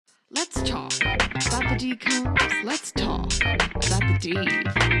talk about the decoms. Let's talk about the D.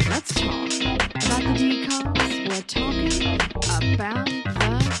 Let's talk about the decoms. We're talking about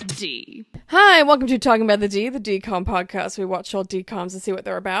the D. Hi, welcome to Talking About the Decom podcast. We watch old decoms and see what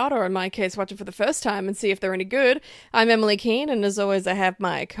they're about, or in my case, watch it for the first time and see if they're any good. I'm Emily Keane, and as always, I have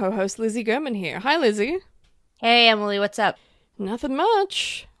my co-host Lizzie Gurman here. Hi, Lizzie. Hey, Emily, what's up? Nothing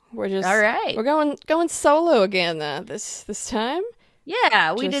much. We're just all right. We're going solo again this time.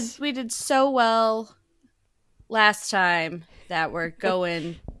 Yeah, we did so well last time that we're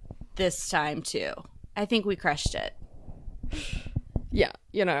going this time too. I think we crushed it. Yeah,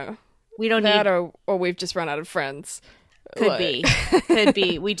 you know, we don't that need or we've just run out of friends. Could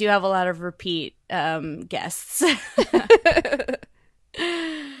be. We do have a lot of repeat guests.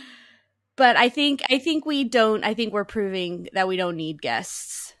 But I think we don't. I think we're proving that we don't need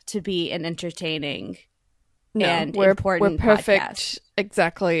guests to be an entertaining and important we're perfect podcast.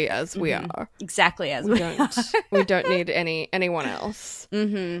 Exactly as we are. Exactly as we are. We don't need anyone else.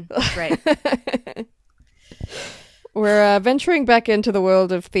 Mm-hmm. Right. We're venturing back into the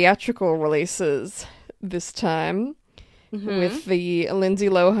world of theatrical releases this time with the Lindsay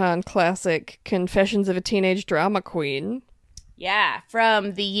Lohan classic Confessions of a Teenage Drama Queen. Yeah,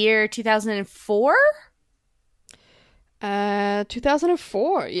 from the year 2004?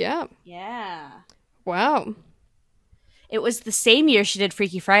 2004, yeah. Yeah. Wow. It was the same year she did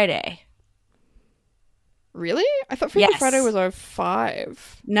Freaky Friday. Really? I thought Freaky Friday was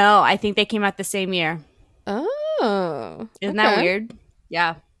 2005. No, I think they came out the same year. Oh. Isn't that weird?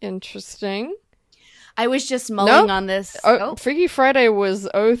 Yeah. Interesting. I was just mulling on this. Freaky Friday was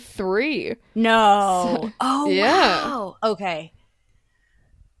 2003. No. Oh, yeah. Wow. Okay.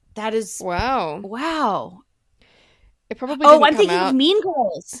 That is... Wow. It probably I'm thinking of Mean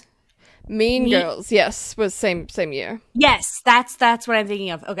Girls. Mean Girls, yes, was same year. Yes, that's what I'm thinking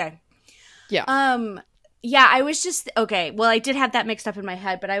of. Okay. Yeah. Yeah, I was just well, I did have that mixed up in my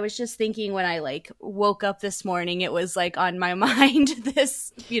head, but I was just thinking when I woke up this morning, it was on my mind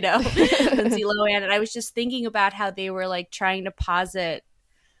this, Lindsay Lohan, and I was just thinking about how they were trying to posit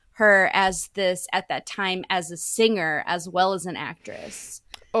her as this at that time as a singer as well as an actress.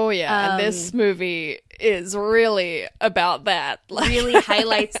 Oh yeah, and this movie is really about that. Really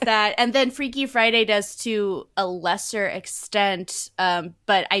highlights that. And then Freaky Friday does to a lesser extent,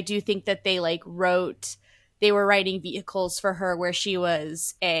 but I do think that they they were writing vehicles for her where she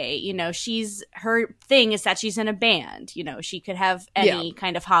was her thing is that she's in a band. She could have any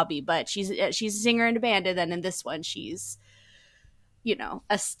kind of hobby, but she's a singer in a band, and then in this one she's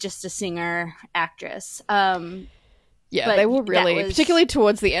just a singer actress. Yeah, they were really, particularly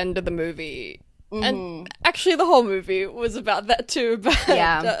towards the end of the movie. Mm-hmm. And actually the whole movie was about that too. But,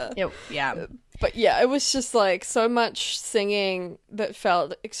 But yeah, it was just so much singing that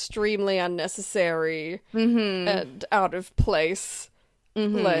felt extremely unnecessary and out of place.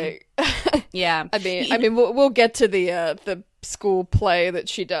 Mm-hmm. Yeah. I mean, we'll get to the school play that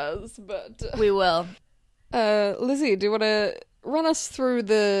she does, but... We will. Lizzie, do you want to run us through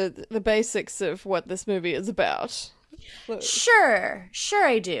the basics of what this movie is about? Sure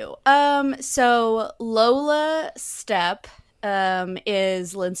I do. So Lola Stepp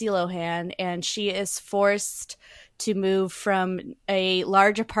is Lindsay Lohan, and she is forced to move from a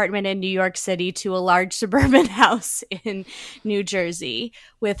large apartment in New York City to a large suburban house in New Jersey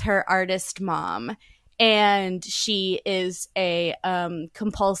with her artist mom. And she is a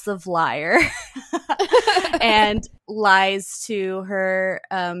compulsive liar and lies to her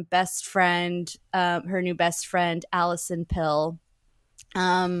best friend, her new best friend, Allison Pill,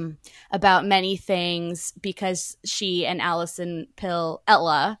 about many things because she and Allison Pill,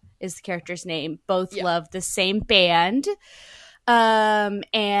 Ella is the character's name, both love the same band.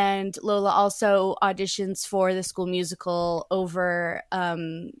 And Lola also auditions for the School Musical over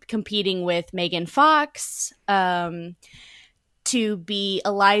competing with Megan Fox to be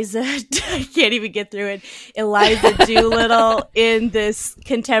Eliza. I can't even get through it. Eliza Doolittle in this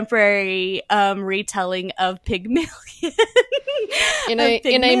contemporary retelling of Pygmalion. in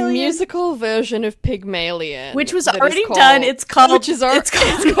a musical version of Pygmalion, which was already done. It's called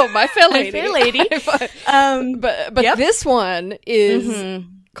My Fair Lady. My Fair Lady. But this one is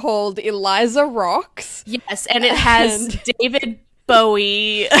called Eliza Rocks. Yes, and it has David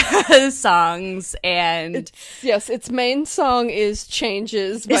Bowie songs, and its main song is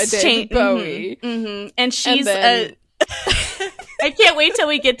Changes by David Bowie. And she's I can't wait till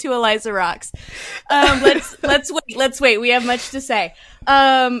we get to Eliza Rocks. Let's wait. We have much to say.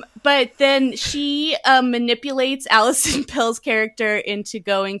 But then she manipulates Allison Pill's character into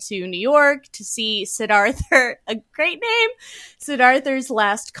going to New York to see Siddhartha, a great name, Siddhartha's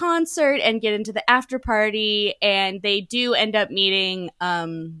last concert, and get into the after party. And they do end up meeting.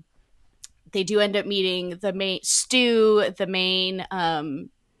 The main Stu, the main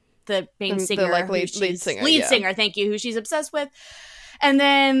singer, lead singer. Thank you, who she's obsessed with. And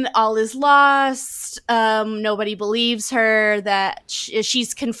then all is lost. Nobody believes her that she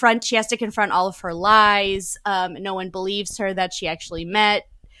has to confront all of her lies. No one believes her that she actually met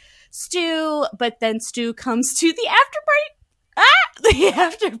Stu. But then Stu comes to the after party. The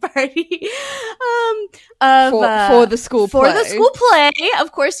after party for the school play. For the school play,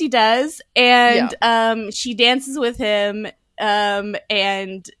 of course he does. And she dances with him. But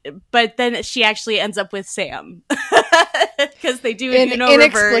then she actually ends up with Sam because they do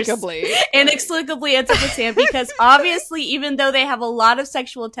inexplicably reverse. Inexplicably ends up with Sam because obviously, even though they have a lot of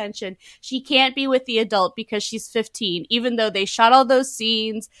sexual tension, she can't be with the adult because she's 15. Even though they shot all those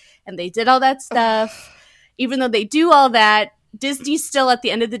scenes and they did all that stuff, even though they do all that, Disney still at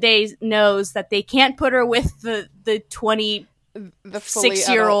the end of the day knows that they can't put her with the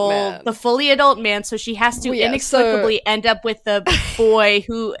 26-year-old, the fully adult man, so she has to inexplicably end up with the boy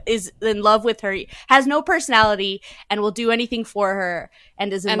who is in love with her, has no personality, and will do anything for her,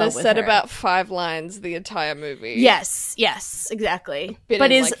 and is in love with her. And has said about 5 lines the entire movie. Yes, exactly.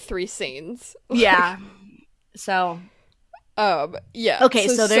 But in like 3 scenes. Yeah. So... yeah. Okay,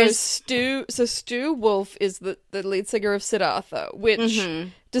 so there's Stu Wolf is the lead singer of Siddhartha, which,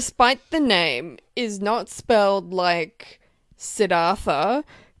 despite the name, is not spelled like Siddhartha,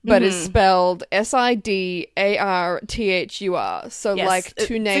 but is spelled Sidarthur. So like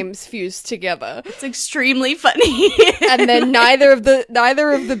 2 names fused together. It's extremely funny. And then neither of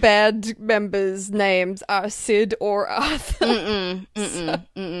the band members' names are Sid or Arthur.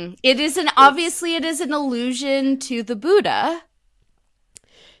 It is obviously it is an allusion to the Buddha.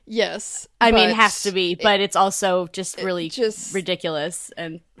 Yes. I mean, it has to be, but it's also just ridiculous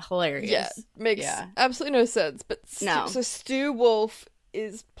and hilarious. Yeah, makes absolutely no sense. But so Stu Wolf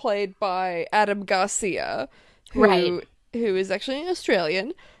is played by Adam Garcia, who is actually an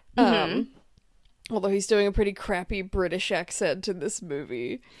Australian. Although he's doing a pretty crappy British accent in this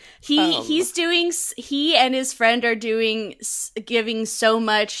movie. He and his friend are giving so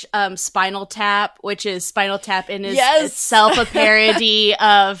much Spinal Tap, which is Spinal Tap in itself a parody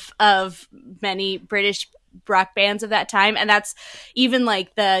of many British rock bands of that time. And that's even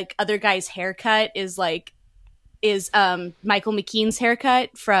like the other guy's haircut is Michael McKean's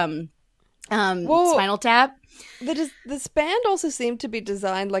haircut from Spinal Tap. This band also seemed to be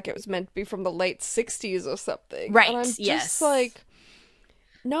designed like it was meant to be from the late 60s or something. Right, and I'm just like,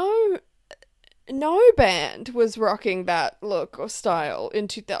 no band was rocking that look or style in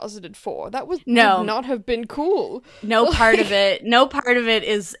 2004. That would not have been cool. No part of it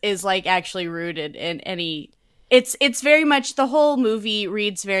is like actually rooted in any... It's very much, the whole movie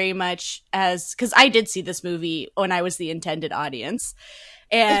reads very much as... Because I did see this movie when I was the intended audience.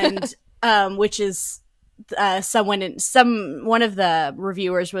 And, which is... one of the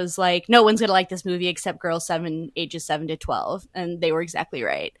reviewers was like, no one's gonna like this movie except girls ages 7 to 12, and they were exactly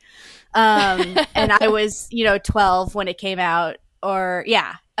right. And I was 12 when it came out, I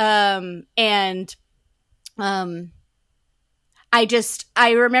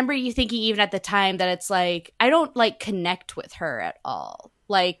remember you thinking even at the time that it's like, I don't like connect with her at all.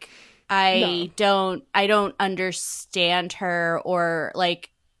 Like I don't understand her, or like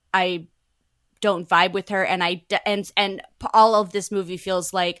I don't vibe with her, and and all of this movie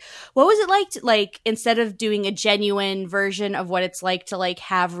feels like, what was it like to, like, instead of doing a genuine version of what it's like to like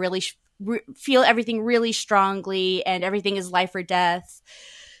have really feel everything really strongly and everything is life or death,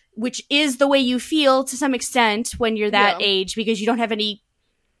 which is the way you feel to some extent when you're that age, because you don't have any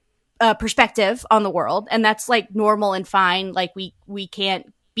perspective on the world, and that's like normal and fine. Like we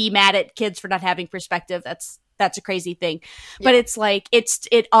can't be mad at kids for not having perspective. That's a crazy thing. Yeah. But it's like,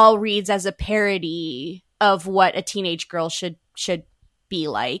 it all reads as a parody of what a teenage girl should be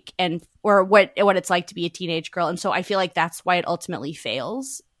like, or what it's like to be a teenage girl. And so I feel like that's why it ultimately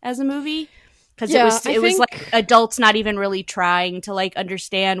fails as a movie. Because it was like adults not even really trying to like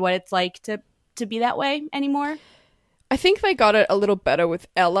understand what it's like to be that way anymore. I think they got it a little better with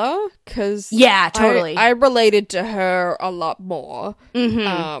Ella, because totally. I related to her a lot more.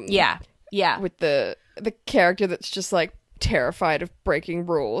 Mm-hmm. Yeah. With the character that's just like terrified of breaking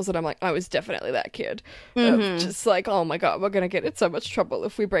rules, and I'm like, I was definitely that kid. Mm-hmm. Just like, oh my god, we're gonna get in so much trouble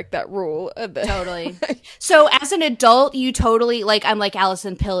if we break that rule. And then Totally. So as an adult, you totally like. I'm like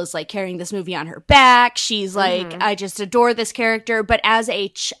Alison Pill is like carrying this movie on her back. She's like, I just adore this character. But as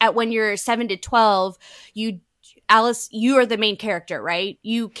when you're 7 to 12, you are the main character, right?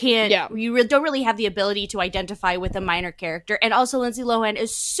 You can't, don't really have the ability to identify with a minor character. And also Lindsay Lohan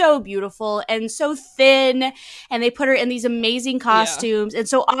is so beautiful and so thin, and they put her in these amazing costumes. And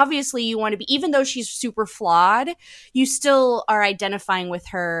so obviously you want to be, even though she's super flawed, you still are identifying with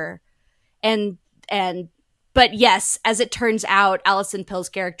her. But yes, as it turns out, Alison Pill's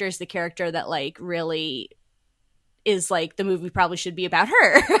character is the character that like really is like the movie probably should be about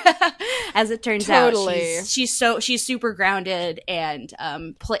her. As it turns out, she's super grounded and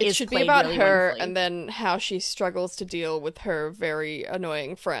it should be about really her wonderfully. And then how she struggles to deal with her very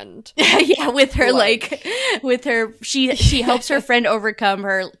annoying friend. Yeah, with her she helps her friend overcome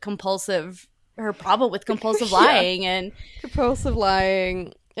her problem with compulsive lying and compulsive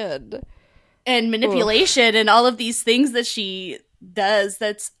lying and manipulation and all of these things that she does.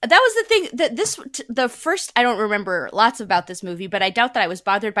 That was the thing that the first, I don't remember lots about this movie, but I doubt that I was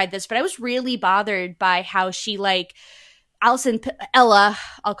bothered by this, but I was really bothered by how she like Ella,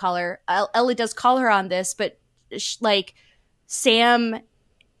 I'll call her Ella does call her on this, but like Sam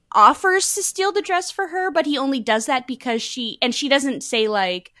offers to steal the dress for her, but he only does that because she doesn't say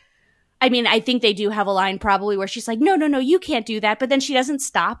like, I mean, I think they do have a line probably where she's like, no, you can't do that, but then she doesn't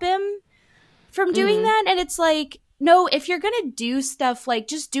stop him from doing that. And it's like, no, if you're going to do stuff, like,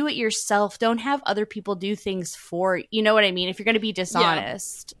 just do it yourself. Don't have other people do things for you. You know what I mean? If you're going to be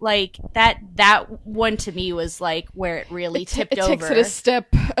dishonest. Like, that one to me was, like, where it really tipped over. It takes it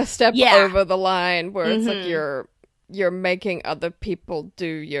a step over the line where it's like you're making other people do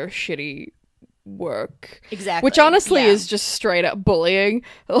your shitty work. Exactly. Which honestly is just straight up bullying.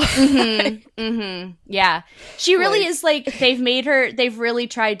 Yeah. She really is, like, they've really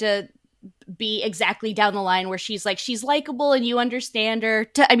tried to be exactly down the line where she's likable and you understand her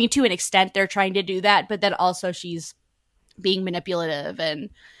to an extent. They're trying to do that, but then also she's being manipulative and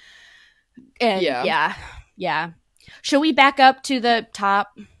yeah. Shall we back up to the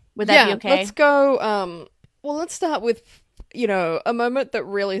top? Would that be okay? Let's go. Well, let's start with, a moment that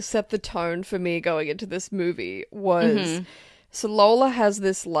really set the tone for me going into this movie was, so Lola has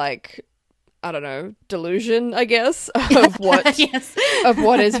this like, I don't know, delusion, I guess, of what of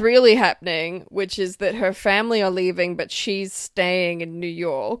what is really happening, which is that her family are leaving, but she's staying in New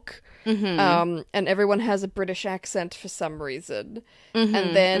York, and everyone has a British accent for some reason.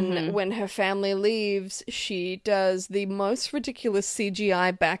 And then when her family leaves, she does the most ridiculous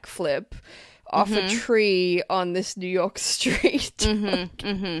CGI backflip off a tree on this New York street.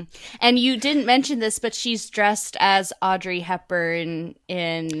 And you didn't mention this, but she's dressed as Audrey Hepburn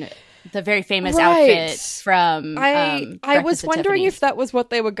in the very famous outfit from I was wondering if that was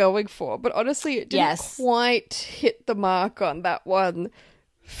what they were going for, but honestly it didn't quite hit the mark on that one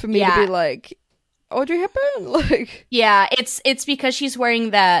for me to be like, Audrey Hepburn? Like, yeah, it's because she's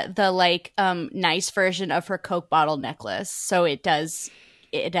wearing the like nice version of her Coke bottle necklace, so it does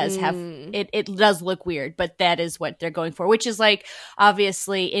have it does look weird, but that is what they're going for, which is like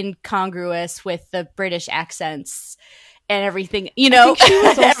obviously incongruous with the British accents and everything,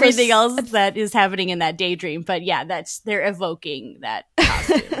 everything else that is happening in that daydream. But yeah, they're evoking that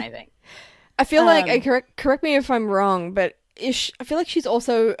costume, I think. I feel like, correct me if I'm wrong, but I feel like she's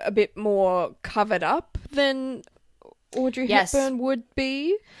also a bit more covered up than Audrey Hepburn would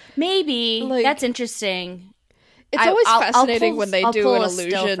be. Maybe. Like, that's interesting. It's always fascinating when they do an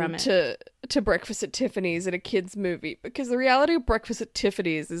allusion to Breakfast at Tiffany's in a kid's movie, because the reality of Breakfast at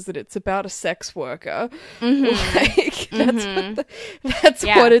Tiffany's is that it's about a sex worker. Like, that's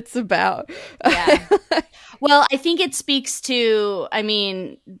what it's about. Yeah. Well, I think it speaks to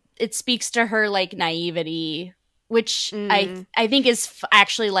her like naivety, which I think is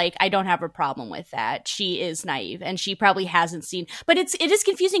actually like, I don't have a problem with that. She is naive and she probably hasn't seen, but it is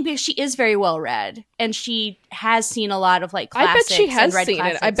confusing because she is very well read and she has seen a lot of like classics. I bet she has seen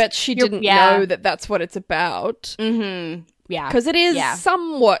classics. It. I bet she didn't know that that's what it's about. Yeah. Because it is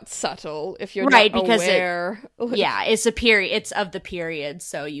somewhat subtle if you're not aware. It's a period. It's of the period.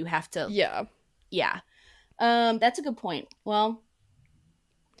 So you have to. Yeah. That's a good point. Well,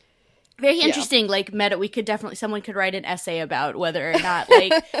 very interesting. Like someone could write an essay about whether or not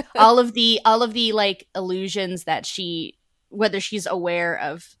like all of the like illusions that whether she's aware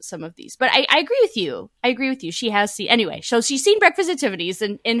of some of these. But I agree with you. She has seen anyway. So she's seen Breakfast at Tiffany's,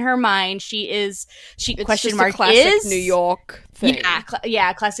 and in her mind, it's question mark a classic New York thing.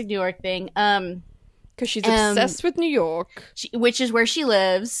 Classic New York thing. Because she's obsessed with New York. Which is where she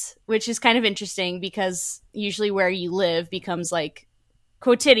lives, which is kind of interesting because usually where you live becomes like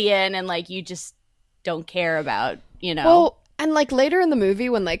quotidian and like you just don't care about, you know. Well, and like later in the movie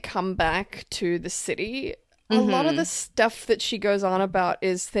when they come back to the city, a lot of the stuff that she goes on about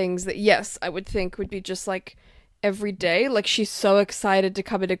is things that, yes, I would think would be just like every day. Like she's so excited to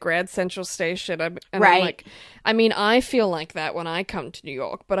come into Grand Central Station. I'm like, I mean, I feel like that when I come to New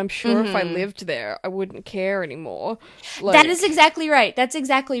York, but I'm sure if I lived there, I wouldn't care anymore. Like, that is exactly right. That's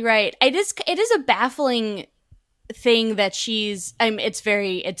exactly right. It is a baffling thing that she's it's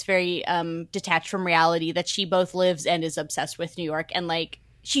very detached from reality that she both lives and is obsessed with New York. And like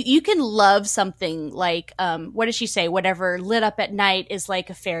you can love something like what does she say, whatever lit up at night is like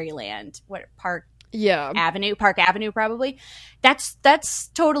a fairyland, Park Avenue probably. That's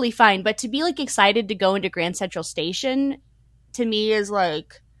totally fine, but to be like excited to go into Grand Central Station to me is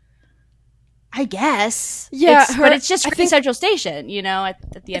like, I guess. Yeah, but it's just Grand Central Station, you know, at the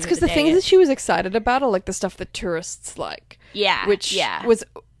end of the day. It's because the things that she was excited about are like the stuff that tourists like. Yeah.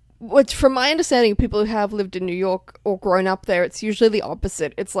 Which from my understanding, people who have lived in New York or grown up there, it's usually the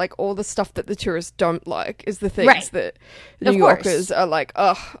opposite. It's like all the stuff that the tourists don't like is the things that New Yorkers are like,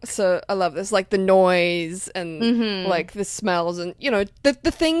 oh, so I love this. Like the noise and like the smells and, you know, the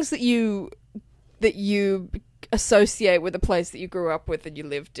things that you associate with a place that you grew up with and you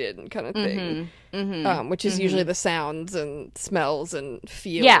lived in kind of thing. Which is usually the sounds and smells and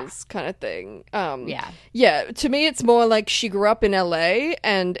feels kind of thing. Yeah, to me it's more like she grew up in LA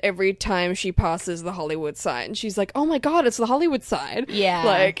and every time she passes the Hollywood sign, she's like, oh my god, it's the Hollywood sign. Yeah.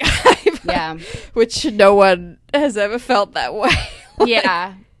 Like, which no one has ever felt that way.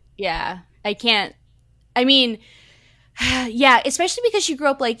 Yeah. I can't, I mean, yeah, especially because she grew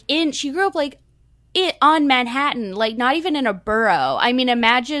up on Manhattan, like not even in a borough. I mean,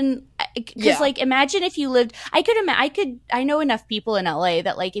 imagine, because like imagine if you lived. I know enough people in LA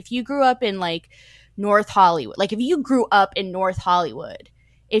that like if you grew up in like North Hollywood, like if you grew up in North Hollywood,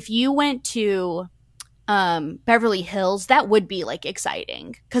 if you went to Beverly Hills, that would be like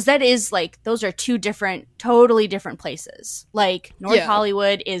exciting because that is like those are two totally different places. Like North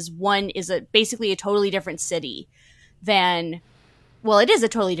Hollywood is basically a totally different city than. Well, it is a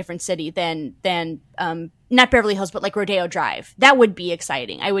totally different city than not Beverly Hills, but like Rodeo Drive. That would be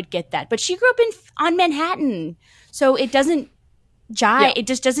exciting. I would get that. But she grew up on Manhattan, so it doesn't jibe. Yeah. It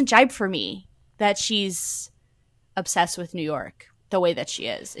just doesn't jibe for me that she's obsessed with New York the way that she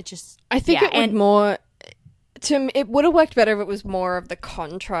is. It just. I think it would more. It would have worked better if it was more of the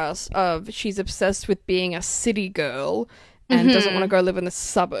contrast of she's obsessed with being a city girl. And doesn't want to go live in the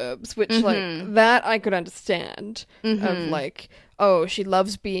suburbs, which, like, that I could understand. Of, like, oh, she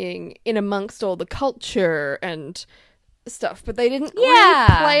loves being in amongst all the culture and stuff. But they didn't really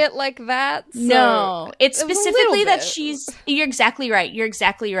play it like that. So no. It's specifically that she's... You're exactly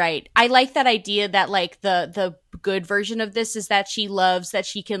right. I like that idea that, like, the good version of this is that she loves that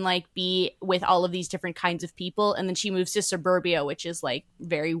she can, like, be with all of these different kinds of people. And then she moves to suburbia, which is, like,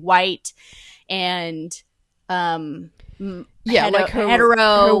 very white and... like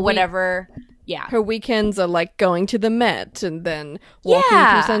hetero whatever. Her weekends are like going to the Met and then walking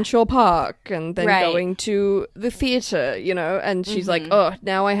through Central Park and then going to the theater, you know, and she's like, oh,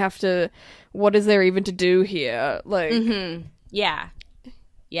 now I have to, what is there even to do here? Like yeah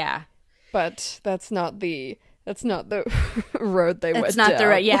but that's not the road they went down. It's not the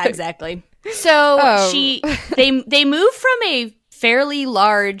right exactly. So they move from a fairly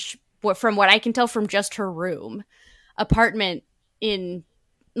large, from what I can tell from just her room, apartment in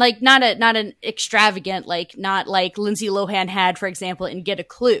like not an extravagant, like not like Lindsay Lohan had, for example, in Get a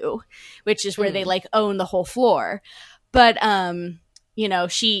Clue, which is where they like own the whole floor. But you know,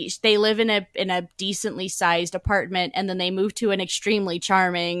 they live in a decently sized apartment, and then they move to an extremely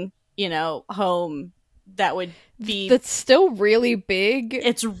charming, you know, home that would be that's still really big.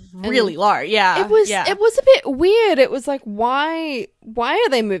 It's really large. Yeah. It was a bit weird. It was like, why are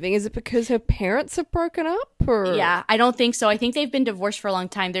they moving? Is it because her parents have broken up? Or yeah, I don't think so. I think they've been divorced for a long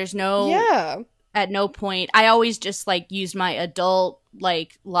time. There's no at no point. I always just like used my adult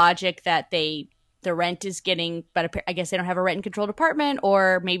like logic that the rent is getting, but I guess they don't have a rent controlled apartment,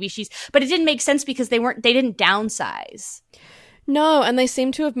 or maybe but it didn't make sense because they didn't downsize. No, and they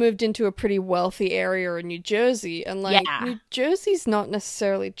seem to have moved into a pretty wealthy area in New Jersey, and like New Jersey's not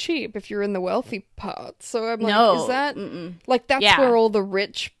necessarily cheap if you're in the wealthy part. So I'm like, is that like that's where all the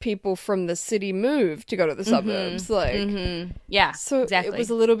rich people from the city move to go to the suburbs? Like, yeah, so exactly. It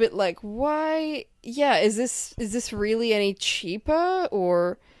was a little bit like, why? Yeah, is this really any cheaper,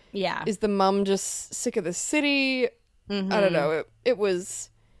 or is the mum just sick of the city? I don't know. It was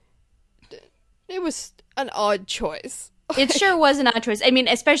It was an odd choice. It sure was an odd choice. I mean,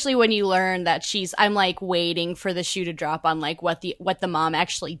 especially when you learn that I'm like waiting for the shoe to drop on like what the mom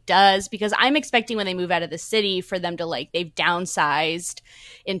actually does, because I'm expecting when they move out of the city for them to like they've downsized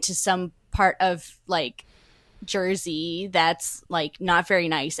into some part of like Jersey that's like not very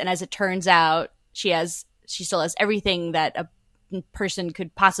nice. And as it turns out, she still has everything that a person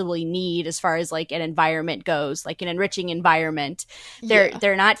could possibly need as far as like an environment goes, like an enriching environment.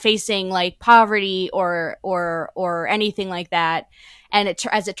 They're not facing like poverty or anything like that. And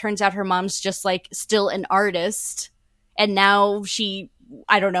as it turns out, her mom's just like still an artist, and now she,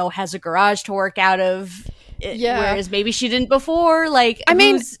 I don't know, has a garage to work out of. Whereas maybe she didn't before. Like, I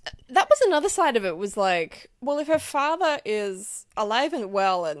mean, that was another side of it, was like, well, if her father is alive and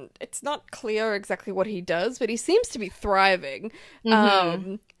well, and it's not clear exactly what he does, but he seems to be thriving.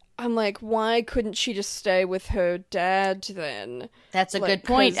 I'm like, why couldn't she just stay with her dad then? That's a good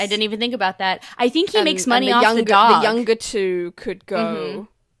point. I didn't even think about that. I think he makes money off the dog. The younger two could go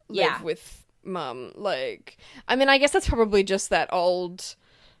live with mum. Like, I mean, I guess that's probably just that old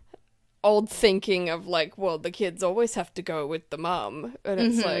thinking of like, well, the kids always have to go with the mum, and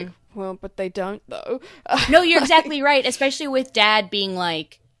it's like, well, but they don't though. No, you're exactly right, especially with dad being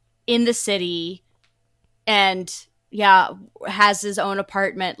like in the city and has his own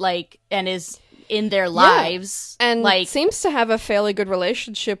apartment, like, and is in their lives, and like seems to have a fairly good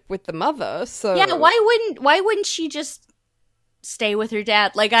relationship with the mother. So why wouldn't she just stay with her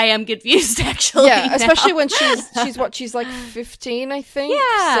dad? Like, I am confused actually. Yeah, especially when she's like 15, I think.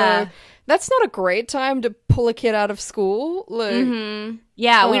 Yeah. So that's not a great time to pull a kid out of school. Like,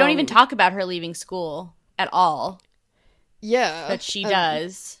 yeah, we don't even talk about her leaving school at all. Yeah, but she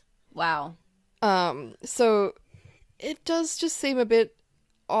does. Wow. So it does just seem a bit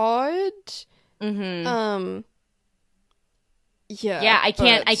odd. Yeah, I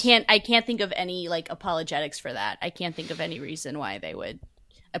can't think of any like apologetics for that. I can't think of any reason why they would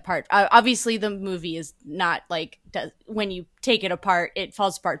apart. Obviously the movie is not like, when you take it apart, it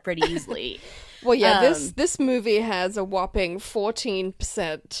falls apart pretty easily. Well, yeah, this movie has a whopping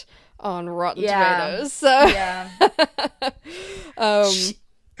 14% on Rotten Tomatoes. So yeah.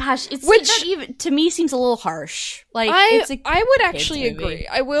 Gosh, which even to me seems a little harsh. Like, I would actually agree.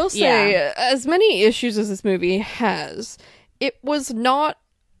 I will say, as many issues as this movie has, it was not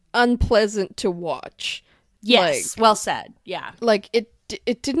unpleasant to watch. Yes, well said. Yeah, like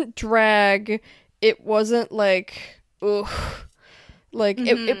it didn't drag. It wasn't like, ugh. Like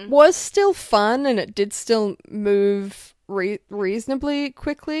it was still fun, and it did still move reasonably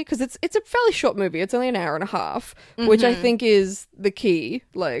quickly, because it's a fairly short movie. It's only an hour and a half, which I think is the key.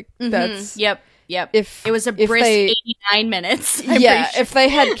 Like, that's yep. If it was a brisk 89 minutes, if they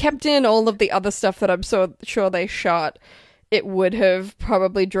had kept in all of the other stuff that I'm so sure they shot, it would have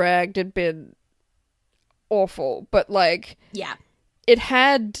probably dragged and been awful. But like, it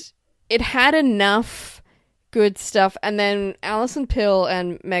had enough good stuff, and then Alison Pill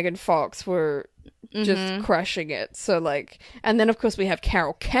and Megan Fox were just crushing it. So like, and then of course we have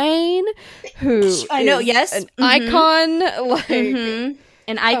Carol Kane, who I know, yes, an icon, like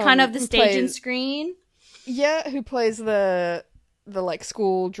an icon of the stage and screen. Yeah, who plays the like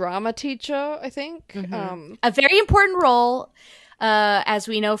school drama teacher, I think. A very important role. As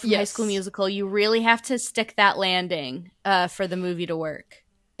we know from High School Musical, you really have to stick that landing for the movie to work.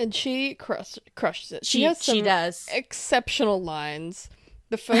 And she crushes it. She does. Exceptional lines.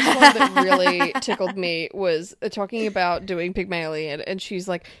 The first one that really tickled me was talking about doing Pygmalion, and she's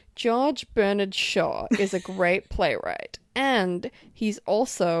like, George Bernard Shaw is a great playwright, and he's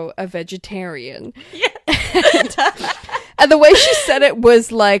also a vegetarian. And the way she said it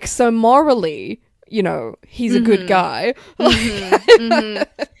was like, so morally, you know, he's a good guy.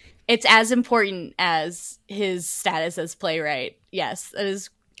 It's as important as his status as playwright. Yes, that is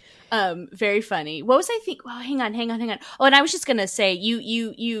very funny. What was I think? Well, hang on. Oh, and I was just gonna say,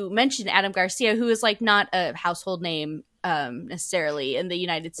 you mentioned Adam Garcia, who is like not a household name necessarily in the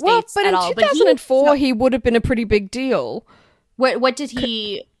United States but at in all. 2004, he would have been a pretty big deal. What did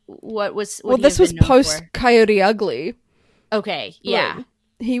he? What was? Well, this was post Coyote Ugly. Okay, yeah, like,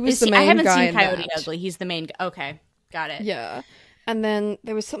 he was the main guy. I haven't seen Coyote Ugly. He's the main. Okay, got it. Yeah, and then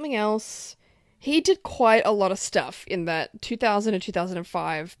there was something else. He did quite a lot of stuff in that 2000 to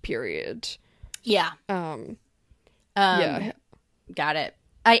 2005 period. Yeah. Yeah. Got it.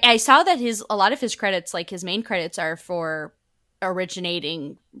 I saw that a lot of his credits, like his main credits, are for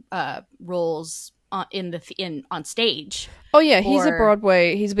originating roles on stage. Oh yeah, he's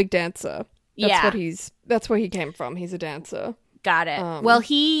a big dancer. That's where he came from. He's a dancer. Got it. Well,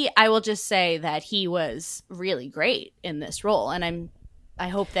 I will just say that he was really great in this role, and I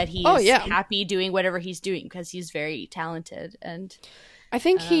hope that he's yeah. happy doing whatever he's doing because he's very talented. And I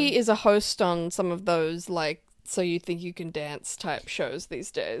think he is a host on some of those, like, So You Think You Can Dance type shows these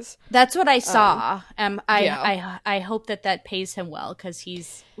days. that's what I saw. yeah. I hope that pays him well because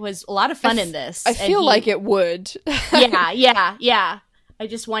he's was a lot of fun in this. I feel like it would. yeah. I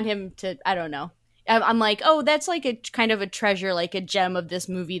just want him to. I don't know. I'm like, oh, that's like a kind of a treasure, like a gem of this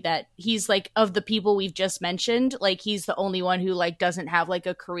movie that he's like of the people we've just mentioned, like he's the only one who like doesn't have like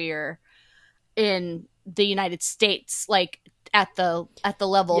a career in the United States, like at the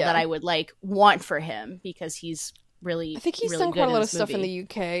level that I would like want for him because he's really. I think he's really done quite a lot of movie. stuff in the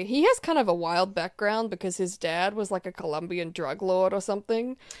UK. He has kind of a wild background because his dad was like a Colombian drug lord or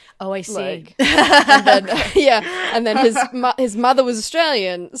something. Oh, I see. Like, and then, and then his mother was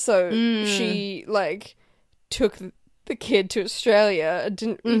Australian, so she like took the kid to Australia and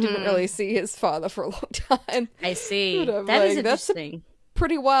didn't really see his father for a long time. I see. That like, is interesting.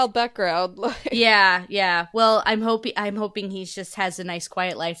 Pretty wild background. Like, yeah. Well, I'm hoping he just has a nice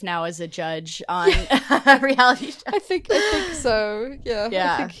quiet life now as a judge on reality show. I think so.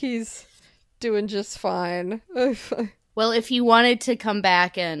 Yeah. I think he's doing just fine. Well, if he wanted to come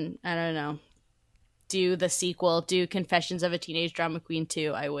back and I don't know, do the sequel, do Confessions of a Teenage Drama Queen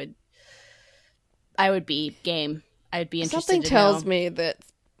 2, I would be game. I'd be interested. Something tells me that,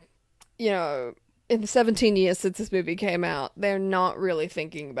 you know, in the 17 years since this movie came out, they're not really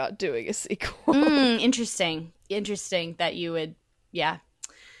thinking about doing a sequel. Interesting that you would, yeah.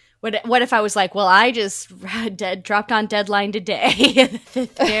 What if I was like, well, I just dropped on Deadline today. He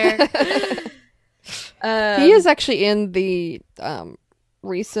is actually in the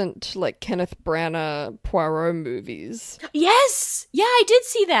recent like Kenneth Branagh Poirot movies. Yes, yeah, I did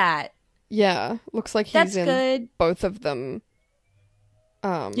see that. Yeah, looks like he's in both of them.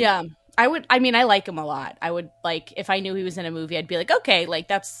 Yeah. I like him a lot. I would like if I knew he was in a movie, I'd be like, okay, like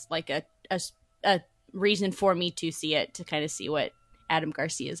that's like a reason for me to see it, to kind of see what Adam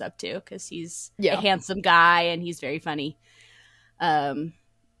Garcia is up to, because he's a handsome guy and he's very funny.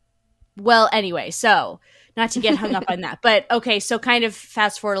 Well, anyway, so not to get hung up on that, but okay, so kind of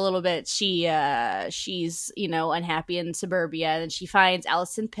fast forward a little bit. She's unhappy in suburbia, and she finds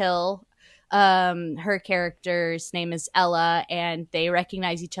Alison Pill. Her character's name is Ella, and they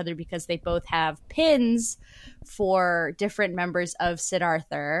recognize each other because they both have pins for different members of Sid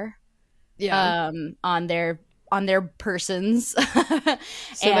Arthur. Yeah. On their persons. So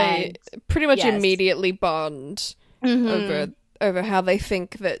they pretty much immediately bond over how they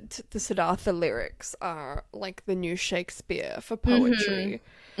think that the Siddhartha lyrics are like the new Shakespeare for poetry.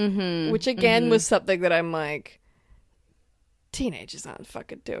 Which again was something that I'm like, teenagers aren't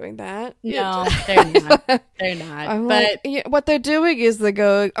fucking doing that. No, they're not. They're not. I'm but like, what they're doing is they're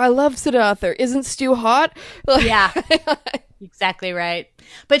going, I love Siddhartha. Isn't Stu hot? Yeah. Exactly right.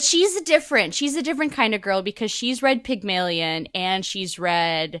 But she's a different kind of girl because she's read Pygmalion and she's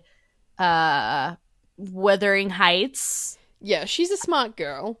read Wuthering Heights. Yeah, she's a smart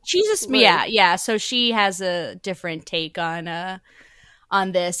girl. Yeah. So she has a different take on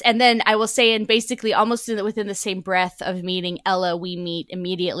this. And then I will say, and basically almost within the same breath of meeting Ella, we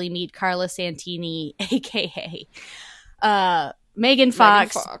immediately meet Carla Santini, aka Megan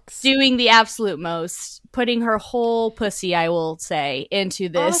Fox, doing the absolute most, putting her whole pussy, I will say, into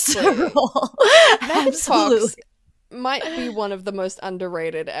this role. Megan Fox might be one of the most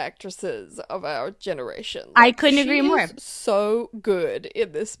underrated actresses of our generation. Like, I couldn't agree more. So good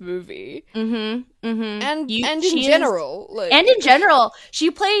in this movie, and in general, and in general,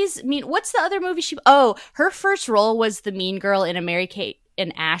 she plays. What's the other movie she? Oh, her first role was the mean girl in a Mary-Kate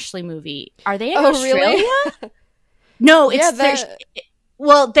and Ashley movie. Are they in Australia? Really? No, it's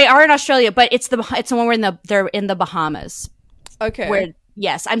well, they are in Australia, but it's the one where they're in the Bahamas. Okay.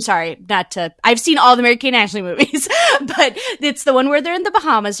 Yes, I'm sorry, I've seen all the Mary-Kate and Ashley movies, but it's the one where they're in the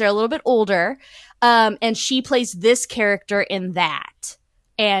Bahamas. They're a little bit older, and she plays this character in that,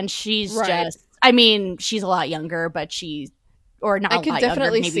 and she's just. I mean, she's a lot younger, but I could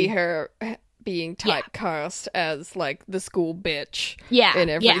definitely see her being typecast as like the school bitch. In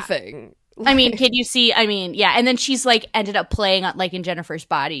everything. I mean, can you see? I mean, yeah, and then she's like ended up playing like in Jennifer's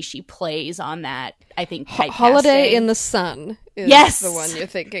Body. She plays on that. I think Holiday in the Sun is the one you're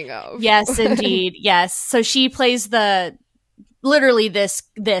thinking of. Yes, indeed. Yes. So she plays literally this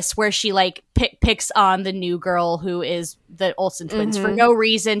where she like picks on the new girl who is the Olsen twins for no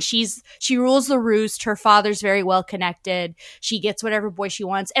reason. She rules the roost. Her father's very well connected. She gets whatever boy she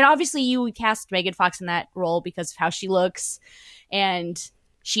wants, and obviously you would cast Megan Fox in that role because of how she looks, and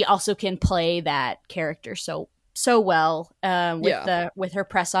she also can play that character so well with her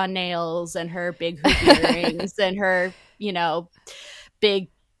press on nails and her big hoop earrings and her big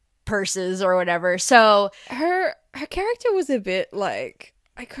purses or whatever. So her character was a bit like,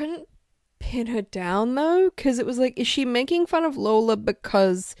 I couldn't pin her down though, because it was like, is she making fun of Lola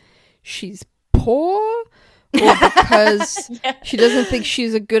because she's poor, or because she doesn't think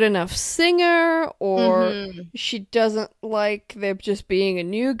she's a good enough singer, or she doesn't like there just being a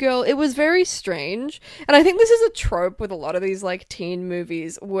new girl? It was very strange. And I think this is a trope with a lot of these like teen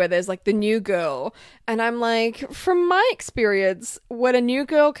movies where there's like the new girl, and I'm like, from my experience, when a new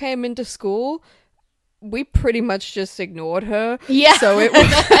girl came into school, we pretty much just ignored her. Yeah. So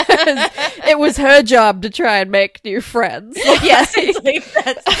it was her job to try and make new friends. Yes,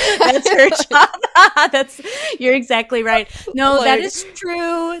 that's her job. You're exactly right. No, Like, that is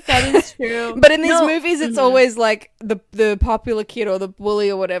true. That is true. But in these movies, it's always like the popular kid or the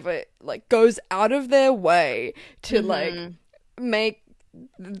bully or whatever, like, goes out of their way to like make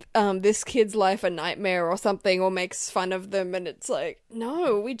this kid's life a nightmare or something, or makes fun of them, and it's like,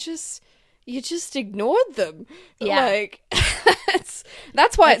 no, you just ignored them. Yeah. Like,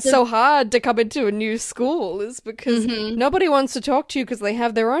 that's why it's so hard to come into a new school, is because nobody wants to talk to you because they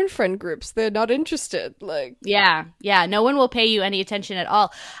have their own friend groups. They're not interested. Like, yeah, no one will pay you any attention at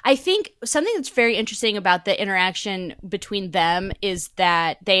all. I think something that's very interesting about the interaction between them is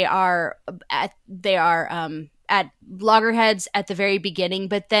that they are at loggerheads at the very beginning,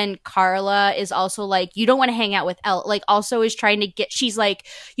 but then Carla is also like, you don't want to hang out with Ella, like, also is trying to she's like,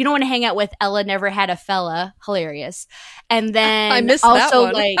 you don't want to hang out with Ella never had a fella. Hilarious. And then I missed also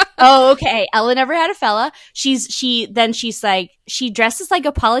that one. like, oh, okay, Ella never had a fella. She's like, she dresses like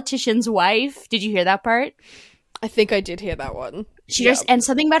a politician's wife. Did you hear that part? I think I did hear that one. She just, and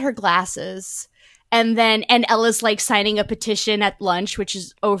something about her glasses. And Ella's like signing a petition at lunch, which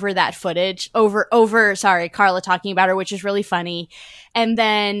is over that footage, sorry, Carla talking about her, which is really funny. And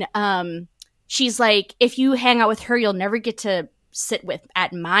then, she's like, if you hang out with her, you'll never get to sit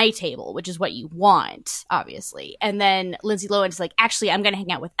at my table, which is what you want, obviously. And then Lindsay Lohan's like, actually, I'm going to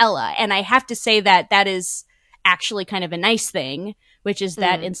hang out with Ella. And I have to say that is actually kind of a nice thing, which is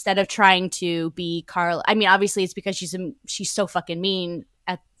that instead of trying to be Carla, I mean, obviously it's because she's so fucking mean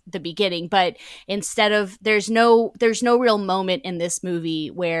the beginning, but instead of there's no real moment in this movie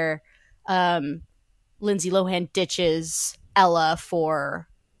where Lindsay Lohan ditches Ella for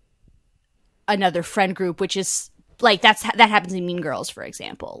another friend group, which is like that happens in Mean Girls, for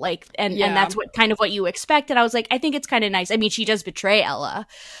example, like and that's what you expect. And I was like, I think it's kind of nice. I mean, she does betray Ella.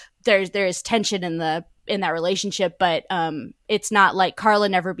 There is tension in that relationship, but it's not like Carla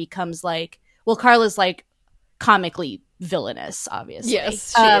never becomes like, well, Carla's like comically villainous, obviously.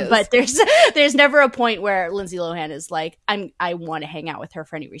 Yes, she is. But there's never a point where Lindsay Lohan is like, I want to hang out with her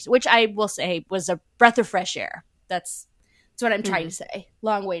for any reason, which I will say was a breath of fresh air. That's what I'm trying to say.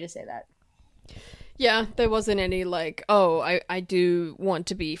 Long way to say that. Yeah, there wasn't any like, oh, I do want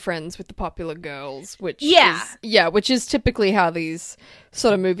to be friends with the popular girls, which is typically how these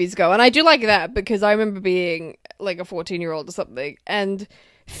sort of movies go. And I do like that, because I remember being like a 14-year-old or something and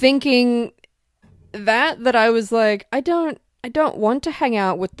thinking that I was like, I don't want to hang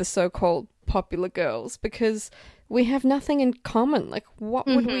out with the so-called popular girls because we have nothing in common. Like, what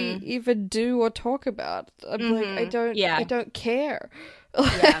would we even do or talk about? I'm like, I don't care.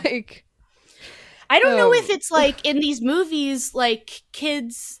 Like, I don't know if it's like in these movies, like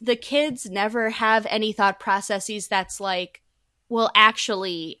the kids never have any thought processes that's like, well,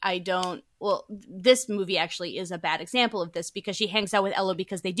 actually, I don't. Well, this movie actually is a bad example of this, because she hangs out with Ella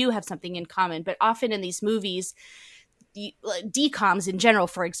because they do have something in common. But often in these movies, DComs in general,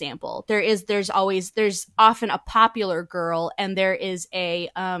 for example, there's often a popular girl, and there is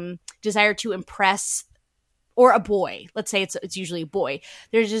a desire to impress, or a boy. Let's say it's usually a boy.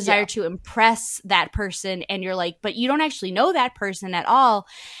 There's a desire to impress that person, and you're like, but you don't actually know that person at all.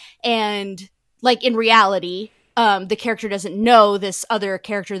 And like in reality, the character doesn't know this other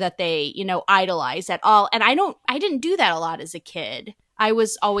character that they, idolize at all. And I didn't do that a lot as a kid. I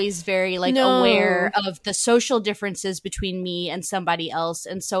was always very aware of the social differences between me and somebody else.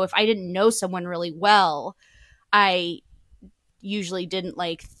 And so if I didn't know someone really well, I usually didn't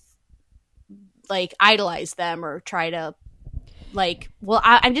like idolize them or try to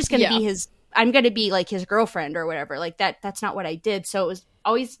I'm just going to be I'm going to be like his girlfriend or whatever. Like that's not what I did. So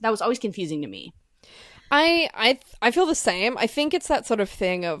that was always confusing to me. I feel the same. I think it's that sort of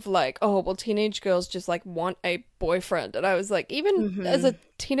thing of like, oh, well, teenage girls just like want a boyfriend. And I was like, even as a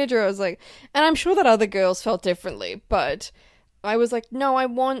teenager, I was like, and I'm sure that other girls felt differently, but I was like, no, I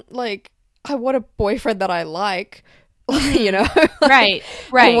want a boyfriend that I like. Mhm. Like, Right.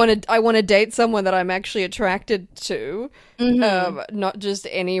 Right. I want to date someone that I'm actually attracted to, Mhm. not just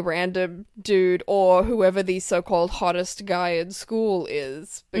any random dude or whoever the so-called hottest guy in school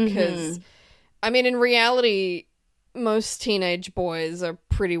is, because Mhm. I mean, in reality, most teenage boys are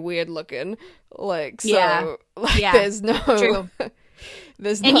pretty weird looking. Like, Yeah. so, like, Yeah. there's True.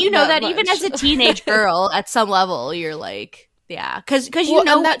 there's And you not know that that even much. as a teenage girl, at some level, you're like, yeah, because you Well,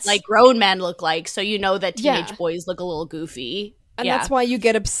 know and what like that's, grown men look like, so you know that teenage yeah, boys look a little goofy. and Yeah. that's why you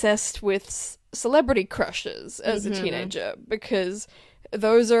get obsessed with celebrity crushes as a Mhm. teenager, because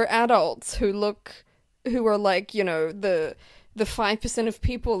those are adults who are like, the 5% of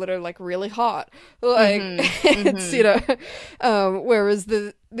people that are like really hot. Like, Mhm. it's, Mhm. whereas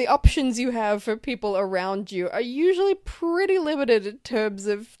the options you have for people around you are usually pretty limited in terms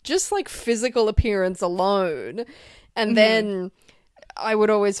of just like physical appearance alone. And Mhm. then I would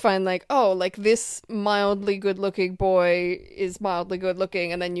always find like, oh, like this mildly good looking boy is mildly good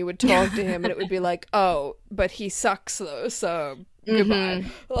looking, and then you would talk to him and it would be like, oh, but he sucks though, so goodbye.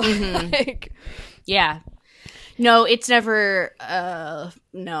 Mhm. Mhm. Like, Yeah. No, it's never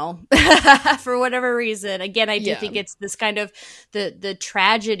no. For whatever reason. Again, I do yeah. think it's this kind of the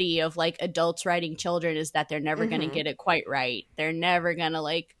tragedy of like adults writing children is that they're never going to Hmm. get it quite right. They're never going to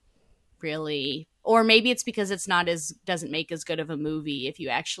like really, or maybe it's because it's not as doesn't make as good of a movie if you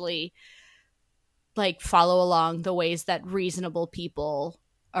actually like follow along the ways that reasonable people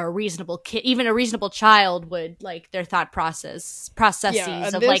or a reasonable kid, even a reasonable child would like their thought Yeah, processes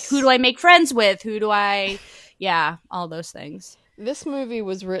and of like who do this I make friends with, who do I, yeah, all those things. this movie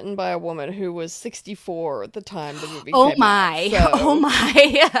was written by a woman who was 64 at the time the movie Oh came out. my, oh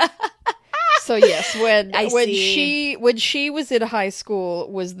my. So yes, when I see. when she was in high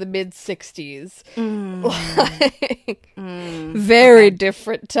school was the mid 60s. Mm, Like, okay. very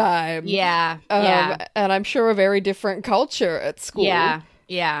different time. Yeah, yeah, And I'm sure a very different culture at school. yeah,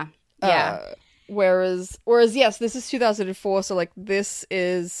 yeah, yeah. Uh, whereas yes, this is 2004, so like this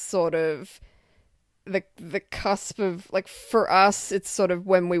is sort of the cusp of like for us, it's sort of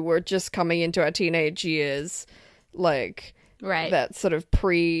when we were just coming into our teenage years, like Right. that sort of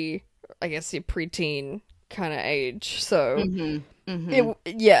I guess your preteen kind of age. So Mm-hmm. Mm-hmm.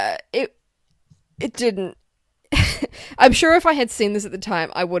 it didn't. I'm sure if I had seen this at the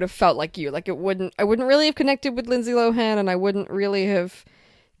time, I would have felt like you. Like I wouldn't really have connected with Lindsay Lohan, and I wouldn't really have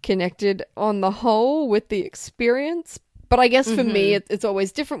connected on the whole with the experience. But I guess for me, Mm-hmm. it's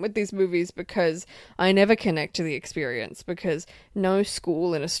always different with these movies because I never connect to the experience because no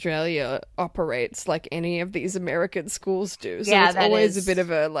school in Australia operates like any of these American schools do. So Yeah, it's that always a bit is. of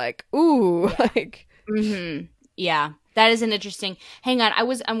a like, ooh, Yeah. like, Mm-hmm. Yeah. That is an interesting. Hang on, I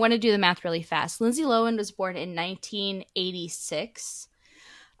want to do the math really fast. Lindsay Lohan was born in 1986.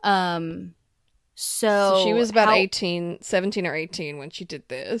 Um so she so was about how 18, 17 or 18 when she did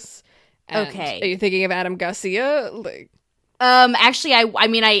this. And are okay. you thinking of Adam Garcia? Like, Actually, I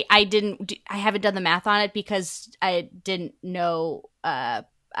mean, I didn't, I haven't done the math on it because I didn't know.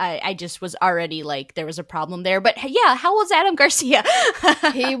 I just was already like there was a problem there. But yeah, how old's Adam Garcia?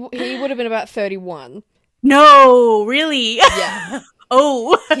 he would have been about 31. No, really? Yeah.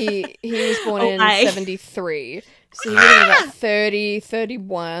 Oh, He was born oh in my. 73. So he would have been about 30,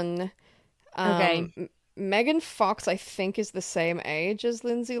 31. Okay, Megan Fox, I think, is the same age as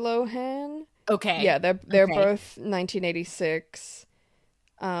Lindsay Lohan. Yeah, okay, they're okay. both 1986.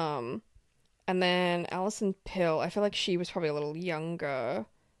 Um, and then Alison Pill, I feel like she was probably a little younger.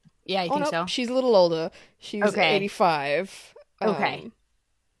 Yeah, I Oh think no, so. she's a little older. She's Okay, 85. okay, Um,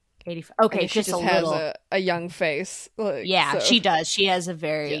 85. I Okay, guess she just a just has little. a young face. Like, Yeah, so, she does. She has a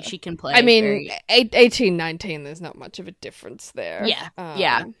very. yeah. She can I play mean, very. 18, 19, there's not much of a difference there. Yeah,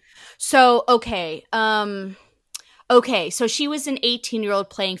 yeah. So okay, okay, so she was an 18-year-old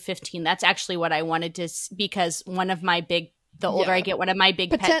playing 15. That's actually what I wanted to because one of my big the older I Yeah. get, one of my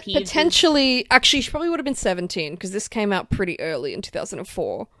big pet peeves is Potentially, actually, she probably would have been 17 because this came out pretty early in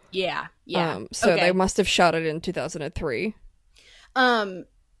 2004. yeah, yeah. So they Okay. must have shot it in 2003. Um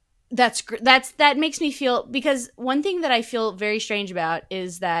that makes me feel because one thing that I feel very strange about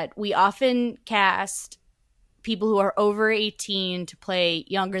is that we often cast people who are over 18 to play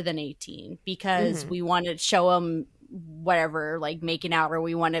younger than 18 because Hmm. we want to show them whatever like making out or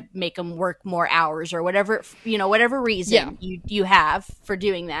we want to make them work more hours or whatever whatever Yeah. reason you have for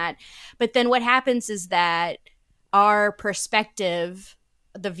doing that. But then what happens is that our perspective,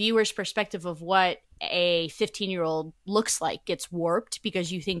 the viewer's perspective of what a 15-year-old looks like gets warped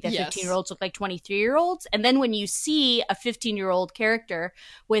because you think that Yes. 15-year-olds look like 23-year-olds. And then when you see a 15-year-old character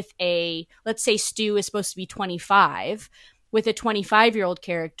with a, let's say Stu is supposed to be 25, with a 25-year-old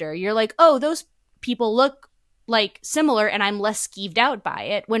character, you're like, oh, those people look like similar and I'm less skeeved out by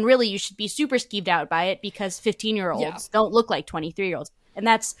it, when really you should be super skeeved out by it because 15-year-olds don't look like 23-year-olds. And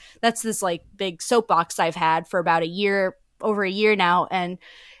that's this like big soapbox I've had for about over a year now. And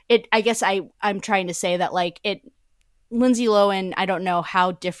I guess I'm trying to say that like Lindsay Lohan, I don't know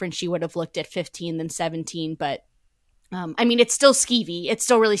how different she would have looked at 15 than 17, but I mean, it's still skeevy. It's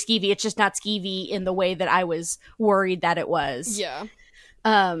still really skeevy. It's just not skeevy in the way that I was worried that it was. Yeah.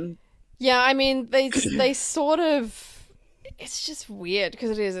 Yeah, I mean, they sort of... It's just weird,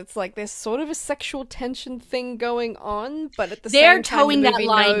 because it's like there's sort of a sexual tension thing going on, but at the same time, the movie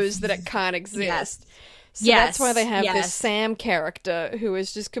knows that it can't exist. Yes. So that's why they have this Sam character who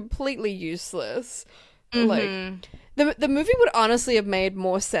is just completely useless. Like... The movie would honestly have made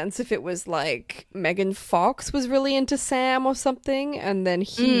more sense if it was like Megan Fox was really into Sam or something, and then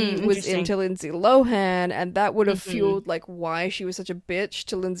he was into Lindsay Lohan, and that would have fueled like why she was such a bitch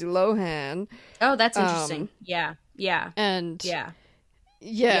to Lindsay Lohan. Oh, that's interesting. Yeah. And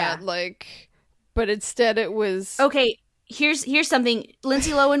yeah, like, but instead it was okay. Here's something.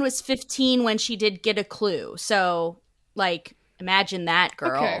 Lindsay Lohan was 15 when she did Get a Clue, so like imagine that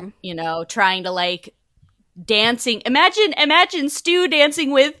girl, you know, trying to like. Dancing. Imagine Stu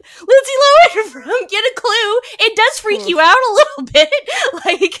dancing with Lindsay Lohan from Get a Clue. It does freak you out a little bit.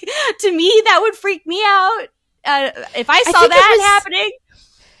 Like, to me, that would freak me out. If I saw that happening.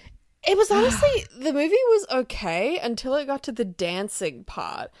 It was honestly, the movie was okay until it got to the dancing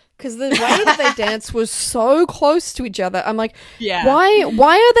part. Because the way that they danced was so close to each other. I'm like, why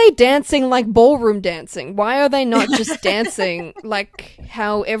are they dancing like ballroom dancing? Why are they not just dancing like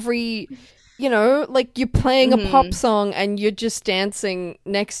how every... You know, like you're playing a pop song and you're just dancing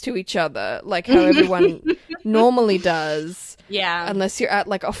next to each other, like how everyone normally does. Yeah. Unless you're at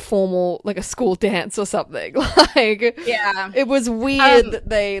like a formal, like a school dance or something. Like, it was weird that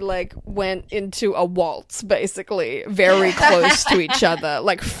they like went into a waltz, basically, very close to each other,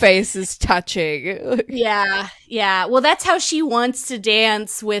 like faces touching. Yeah. Well, that's how she wants to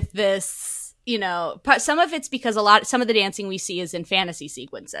dance with this. You know, some of it's because some of the dancing we see is in fantasy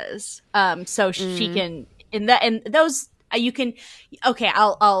sequences. So she can those you can. Okay,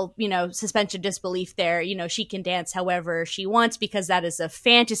 I'll you know, suspension disbelief there. You know, she can dance however she wants because that is a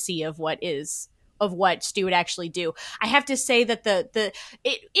fantasy of what Stu would actually do. I have to say that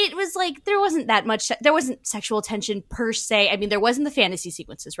it was like there wasn't sexual tension per se. I mean, there wasn't the fantasy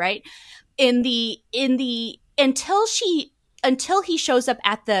sequences, right? Until he shows up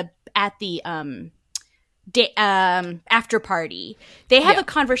at the after party, they have a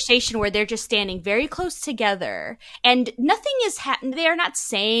conversation where they're just standing very close together and nothing is they are not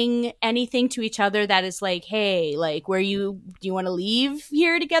saying anything to each other that is like, hey, like, do you want to leave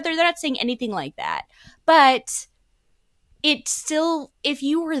here together? They're not saying anything like that, but it's still, if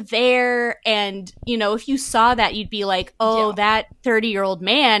you were there and, you know, if you saw that, you'd be like, oh, that 30-year-old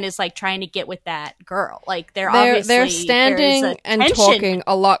man is like trying to get with that girl. Like they're standing and talking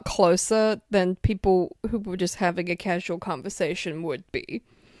a lot closer than people who were just having a casual conversation would be.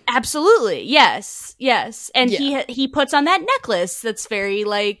 Absolutely. Yes. And he puts on that necklace that's very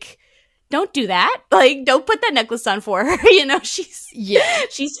like, don't do that. Like, don't put that necklace on for her. You know, she's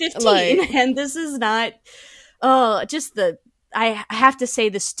 15 and this is not... Oh, just I have to say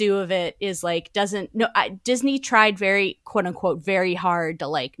the stew of it is like, Disney tried very, quote unquote, very hard to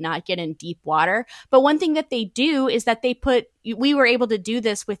like not get in deep water. But one thing that they do is that we were able to do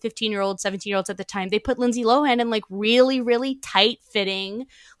this with 15-year-olds, 17-year-olds at the time. They put Lindsay Lohan in like really, really tight fitting,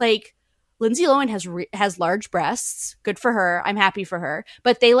 like Lindsay Lohan has large breasts. Good for her. I'm happy for her.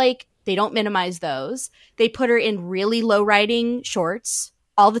 But they don't minimize those. They put her in really low riding shorts.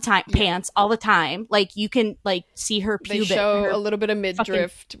 All the time, pants all the time. Like you can like see her pubic. They show a little bit of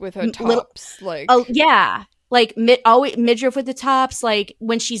midriff with her tops. Like midriff with the tops. Like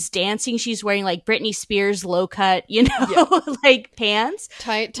when she's dancing, she's wearing like Britney Spears low cut, you know, like pants,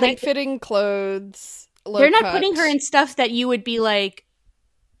 tight fitting clothes. They're not putting her in stuff that you would be like,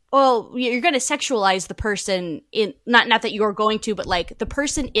 well, you're going to sexualize the person in not that you're going to, but like the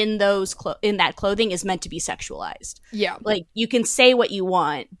person in in that clothing is meant to be sexualized. Yeah, like you can say what you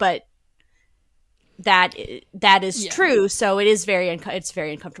want, but that is true. So it's a very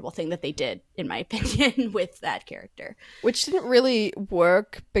uncomfortable thing that they did, in my opinion, with that character, which didn't really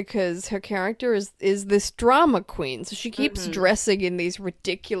work because her character is this drama queen, so she keeps dressing in these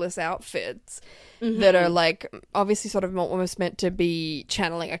ridiculous outfits. That are like obviously sort of almost meant to be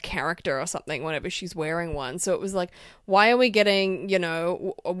channeling a character or something whenever she's wearing one. So it was like, why are we getting, you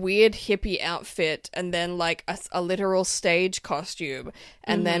know, a weird hippie outfit and then like a literal stage costume,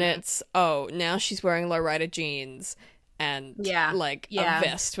 and then it's now she's wearing lowrider jeans and Yeah. like Yeah. a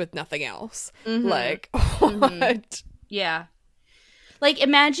vest with nothing else. Mhm. Like, what? Mhm. Yeah. Like,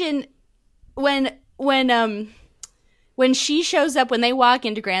 imagine when she shows up, when they walk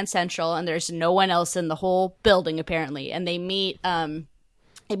into Grand Central and there's no one else in the whole building apparently, and they meet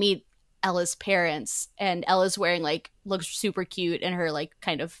Ella's parents, and Ella's wearing, like, looks super cute in her, like,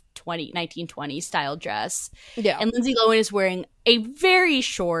 kind of 1920s style dress. Yeah. And Lindsay Lohan is wearing a very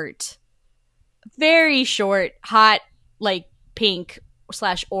short, hot, like, pink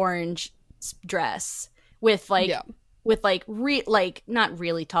 / orange dress with, like, Yeah. like, not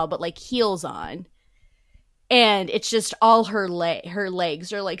really tall, but, like, heels on. And it's just all her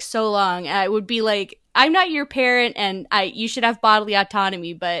legs are, like, so long. And I would be like, I'm not your parent, and you should have bodily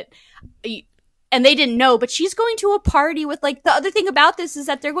autonomy, but and they didn't know, but she's going to a party with, like, the other thing about this is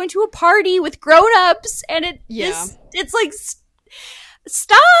that they're going to a party with grown-ups, and it's like,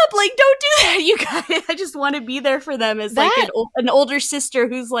 stop, like, don't do that, you guys. I just want to be there for them as like an older sister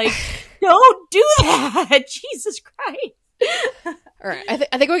who's like, don't do that. Jesus Christ. All right,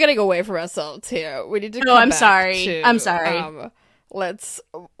 I think we're getting away from ourselves here. We need to. No, I'm sorry. I'm sorry.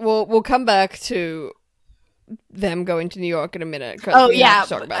 We'll come back to them going to New York in a minute. Oh we yeah, have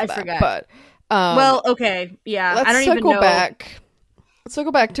to talk about I that. forgot. But well, okay, yeah. Let's I don't even know. Let's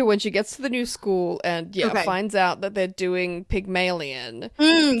circle back to when she gets to the new school and finds out that they're doing Pygmalion.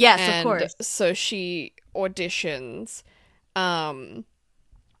 Yes, and of course. So she auditions.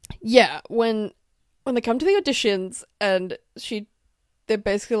 When they come to the auditions and they're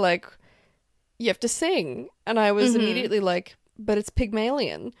basically like, you have to sing. And I was immediately like, but it's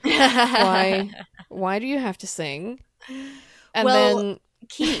Pygmalion. Why do you have to sing? And then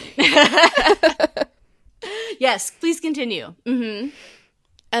Key. Yes, please continue. Mm-hmm.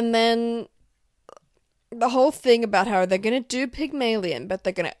 And then the whole thing about how they're going to do Pygmalion, but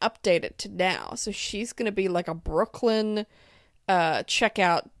they're going to update it to now. So she's going to be like a Brooklyn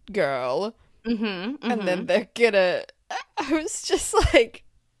checkout girl. And then they're going to... I was just like...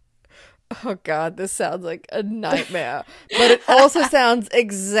 Oh god, this sounds like a nightmare. But it also sounds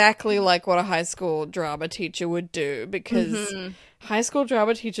exactly like what a high school drama teacher would do, because high school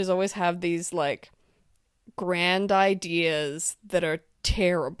drama teachers always have these, like, grand ideas that are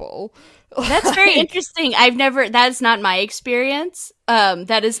terrible. That's very interesting. That's not my experience.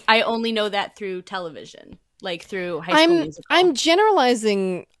 I only know that through television, like through High School Musical. I'm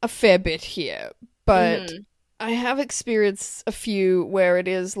generalizing a fair bit here, but I have experienced a few where it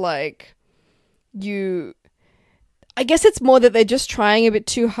is like I guess it's more that they're just trying a bit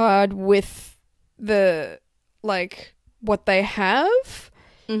too hard with the, like, what they have.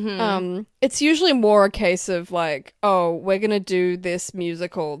 It's usually more a case of like, oh, we're gonna do this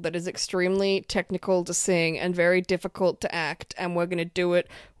musical that is extremely technical to sing and very difficult to act, and we're gonna do it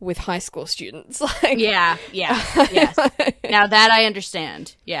with high school students. Like, yes. Now that I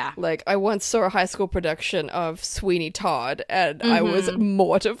understand. Yeah. Like, I once saw a high school production of Sweeney Todd, and I was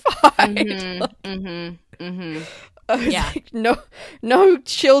mortified. I was like, no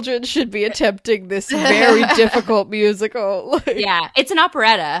children should be attempting this very difficult musical. Like, yeah, it's an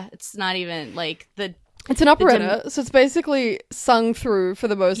operetta. It's not even like it's an operetta, so it's basically sung through for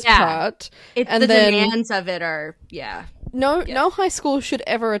the most part. And the demands of it are no high school should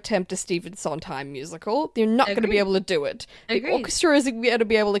ever attempt a Stephen Sondheim musical. They're not going to be able to do it. The orchestra isn't going to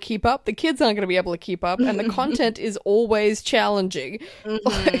be able to keep up. The kids aren't going to be able to keep up, and the content is always challenging.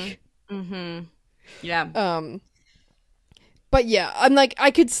 But yeah, I'm like, I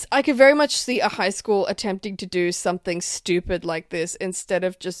could very much see a high school attempting to do something stupid like this instead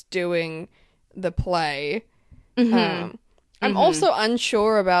of just doing the play. I'm also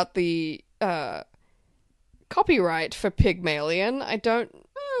unsure about the copyright for Pygmalion. I don't.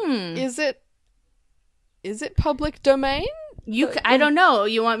 Is it public domain? I don't know.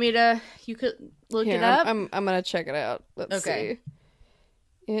 You want me to? You could look it up. I'm gonna check it out. Let's see.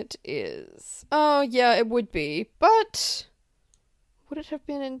 It is. Oh yeah, it would be, but. Would it have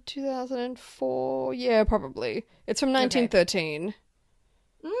been in 2004? Yeah, probably. It's from 1913.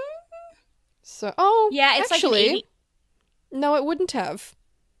 So, yeah, it's actually, like no, it wouldn't have.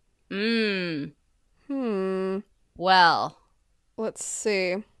 Well, let's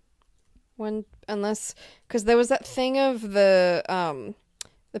see. Because there was that thing of the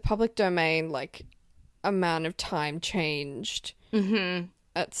public domain, like, amount of time changed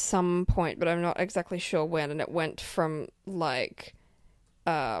at some point, but I'm not exactly sure when, and it went from, like,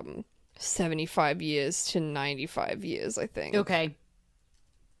 75 years to 95 years, I think. Okay.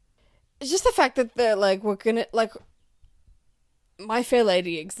 It's just the fact that they're like, we're gonna, like, My Fair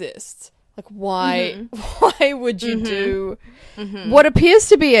Lady exists. Like, why would you do what appears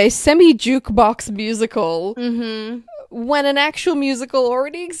to be a semi-jukebox musical when an actual musical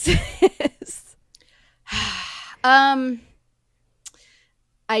already exists? I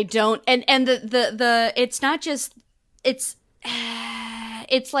don't, and the it's not just it's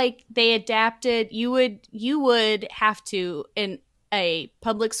like they adapted. You would have to, in a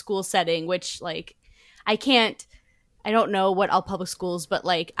public school setting, which like I don't know what all public schools, but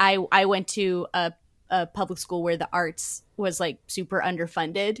like I went to a public school where the arts was like super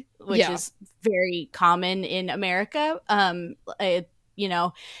underfunded, which is very common in America. You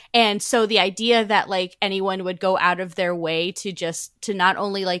know, and so the idea that like anyone would go out of their way to not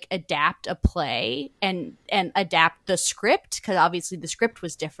only like adapt a play and adapt the script, because obviously the script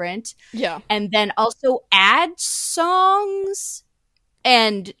was different, and then also add songs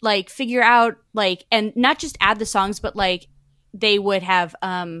and like figure out like, and not just add the songs, but like they would have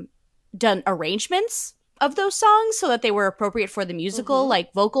done arrangements of those songs so that they were appropriate for the musical,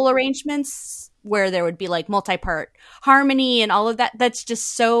 like vocal arrangements where there would be like multi-part harmony and all of that. That's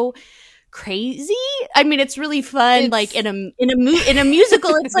just so crazy. I mean, it's really fun. Like in a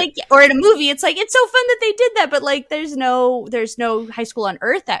musical, it's like, or in a movie, it's like, it's so fun that they did that. But like, there's no high school on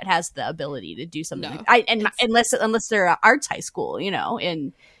earth that has the ability to do something. Unless they're an arts high school, you know,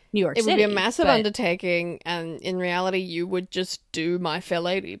 in New York City. It would be a massive undertaking, and in reality, you would just do My Fair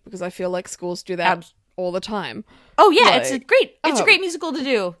Lady, because I feel like schools do that all the time. Oh yeah, like, it's a great musical to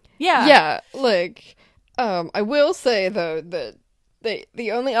do. Yeah, like, I will say though that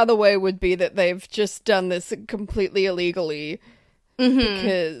the only other way would be that they've just done this completely illegally,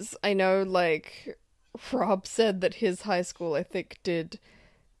 because I know, like, Rob said that his high school, I think, did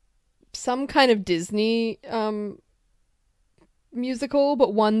some kind of Disney musical,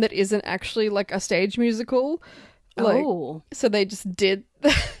 but one that isn't actually like a stage musical. Like, so they just did.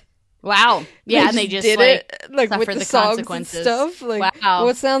 Wow. Yeah, and they just did like, it like with the songs and stuff. Like, well,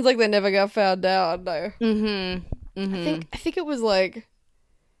 it sounds like they never got found out. No. I think it was like,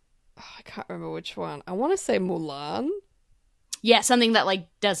 I can't remember which one. I want to say Mulan. Yeah, something that like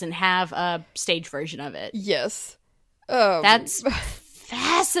doesn't have a stage version of it. Yes. That's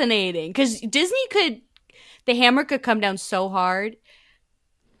fascinating, because the hammer could come down so hard.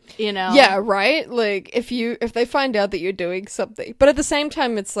 You know? Yeah, right? Like, if they find out that you're doing something. But at the same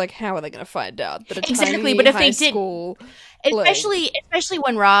time, it's like, how are they going to find out? That exactly, but if they school, did... Especially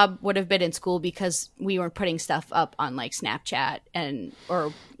when Rob would have been in school, because we weren't putting stuff up on, like, Snapchat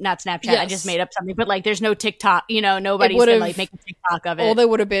or not Snapchat, I just made up something. But, like, there's no TikTok, you know, nobody's been, like, making TikTok of it. All there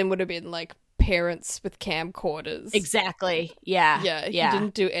would have been, like, parents with camcorders. Exactly, yeah. Yeah, he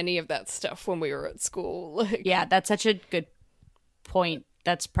didn't do any of that stuff when we were at school. Like... Yeah, that's such a good point.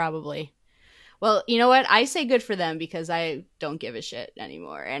 That's probably, well, you know what? I say good for them, because I don't give a shit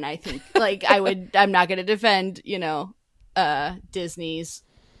anymore. And I think like I'm not going to defend, you know, Disney's,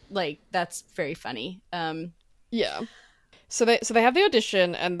 like, that's very funny. Yeah. So they have the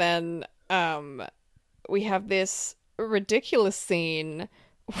audition, and then we have this ridiculous scene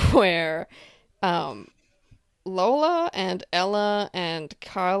where Lola and Ella and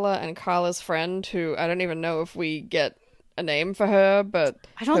Carla and Carla's friend, who I don't even know if we get a name for her, but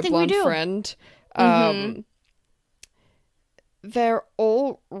I don't her think blonde we do. Friend, they're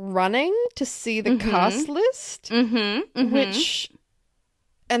all running to see the cast list, which,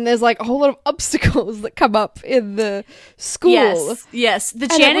 and there's like a whole lot of obstacles that come up in the school. Yes. The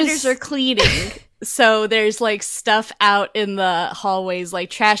janitors are cleaning. So there's like stuff out in the hallways, like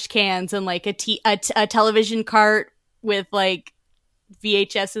trash cans and like a television cart with like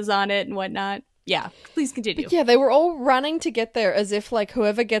VHSs on it and whatnot. Yeah, please continue. But yeah, they were all running to get there as if like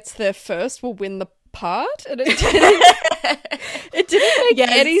whoever gets there first will win the part, and it didn't make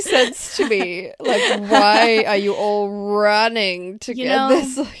any sense to me. Like, why are you all running to get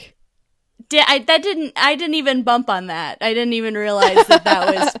this? Like... I didn't even bump on that. I didn't even realize that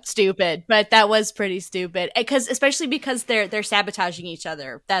was stupid, but that was pretty stupid. Especially because they're sabotaging each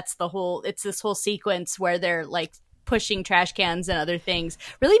other. That's it's this whole sequence where they're like pushing trash cans and other things,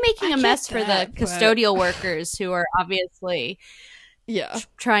 really making a mess for the custodial workers, who are obviously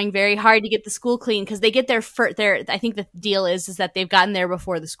trying very hard to get the school clean, because they get there I think the deal is that they've gotten there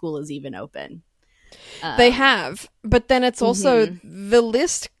before the school is even open. They have, but then it's also the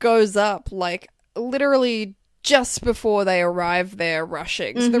list goes up like literally just before they arrive there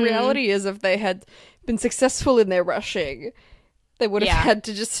rushing. So the reality is, if they had been successful in their rushing, they would have had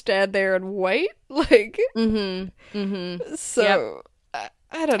to just stand there and wait. Like, so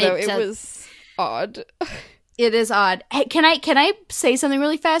I don't know. It was odd. It is odd. Hey, can I say something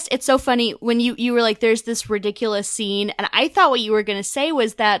really fast? It's so funny when you were like, there's this ridiculous scene, and I thought what you were going to say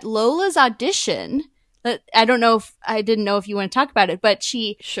was that Lola's audition, I don't know if I didn't know if you want to talk about it, but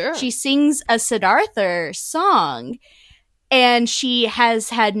she Sure. sings a Siddhartha song, and she has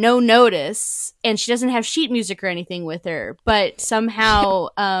had no notice, and she doesn't have sheet music or anything with her, but somehow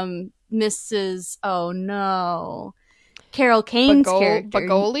Mrs. Oh no, Carol Kane's character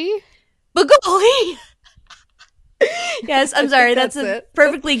Bagoli? Bagoli. Yes, I'm sorry. That's a it.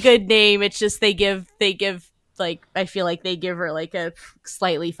 perfectly good name. It's just they give like, I feel like they give her like a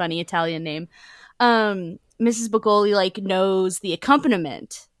slightly funny Italian name. Mrs. Bagoli like knows the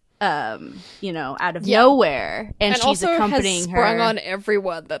accompaniment, out of nowhere, and she's also accompanying has sprung her on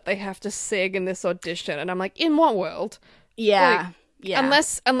everyone that they have to sing in this audition, and I'm like, in what world? Yeah, Like,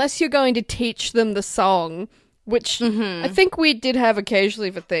 yeah. Unless you're going to teach them the song, which I think we did have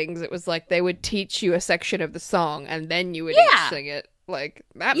occasionally for things. It was like they would teach you a section of the song, and then you would each sing it. Like,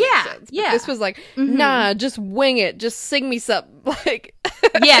 that makes sense. But this was like, nah, just wing it. Just sing me something. Like,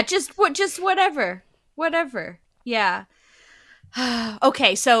 Yeah, just whatever. Yeah.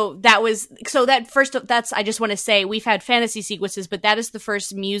 Okay, I just want to say we've had fantasy sequences, but that is the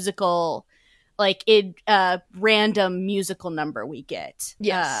first musical, like, random musical number we get.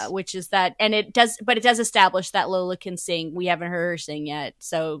 Yes. Which is that, and it does establish that Lola can sing. We haven't heard her sing yet,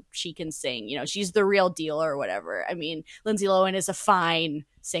 so she can sing. She's the real deal or whatever. I mean, Lindsay Lohan is a fine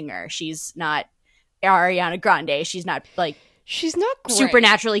singer. She's not Ariana Grande. She's not like, she's not great.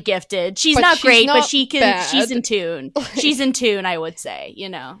 supernaturally gifted. She's But not she's great, not but she's bad. in tune. She's in tune, I would say,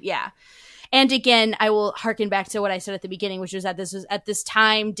 yeah. And again, I will harken back to what I said at the beginning, which was that this was at this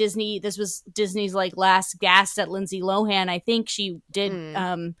time this was Disney's like last gasp at Lindsay Lohan. I think she did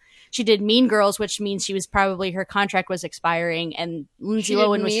Mean Girls, which means her contract was expiring, and Lindsay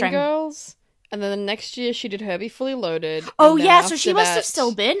Lohan was trying. Girls, and then the next year she did Herbie Fully Loaded. Oh yeah, so she must have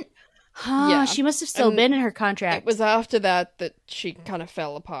still been. Yeah. She must have still been in her contract. It was after that she kind of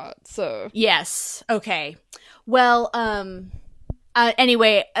fell apart. So yes, okay. Well,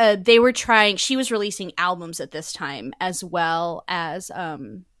 anyway, they were trying. She was releasing albums at this time, as well as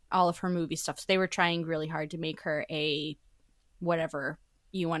all of her movie stuff. So they were trying really hard to make her a whatever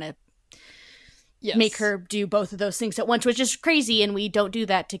you want to make her do both of those things at once, which is crazy. And we don't do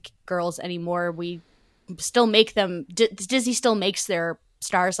that to girls anymore. We still make them. Disney still makes their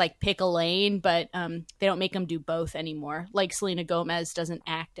stars like pick a lane, but they don't make them do both anymore. Like Selena Gomez doesn't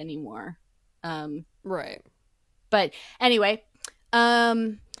act anymore. Right. But anyway.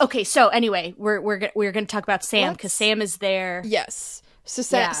 Okay, so anyway, we're going to talk about Sam, because Sam is there. Yes. So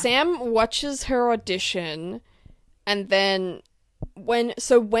Sam watches her audition, and then when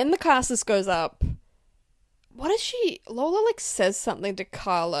the cast goes up, Lola like says something to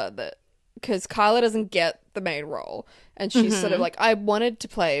Carla because Carla doesn't get the main role, and she's sort of like, I wanted to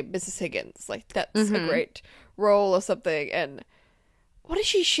play Mrs. Higgins, like that's a great role or something, and what is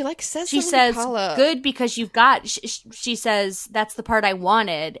she like says she says good because you've got she says that's the part I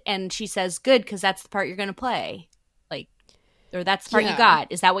wanted, and she says good because that's the part you're gonna play, like, or that's the part you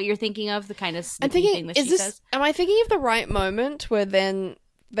got. Is that what you're thinking of, the kind of thing that she says? Am I thinking of the right moment where then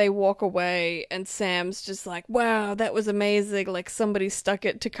they walk away and Sam's just like, wow, that was amazing, like somebody stuck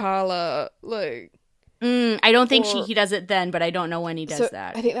it to Carla, like I don't think he does it then, but I don't know when he does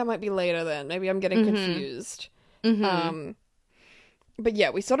that. I think that might be later then. Maybe I'm getting confused. But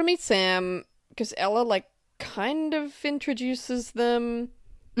yeah, we sort of meet Sam because Ella like kind of introduces them.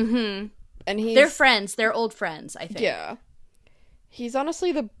 And they're friends. They're old friends, I think. Yeah. He's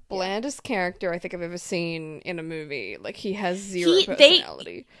honestly the blandest character I think I've ever seen in a movie. Like, he has zero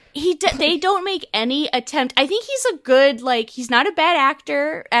personality. They don't make any attempt. I think he's a good, like, he's not a bad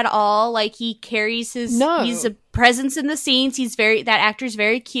actor at all. Like, he carries he's a presence in the scenes. That actor's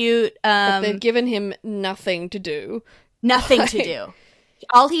very cute. But they've given him nothing to do. Nothing to do.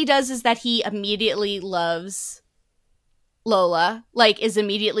 All he does is that he immediately loves Lola, like, is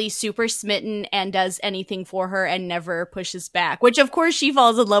immediately super smitten and does anything for her and never pushes back, which of course she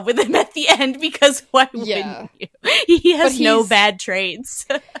falls in love with him at the end, because why wouldn't you? He has no bad traits.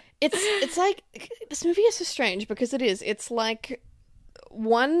 It's like, this movie is so strange because it's like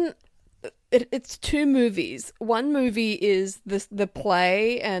it's two movies. One movie is the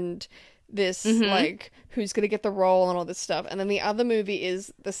play and this like who's gonna get the role and all this stuff, and then the other movie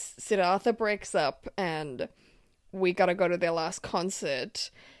is the Siddhartha breaks up and we gotta go to their last concert,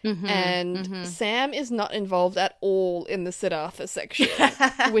 and Sam is not involved at all in the Siddhartha section,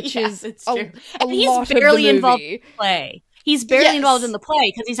 which is it's a true. And lot he's of barely the involved movie. in the play. He's barely involved in the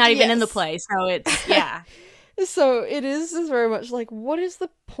play because he's not even in the play. So it's So it is just very much like, what is the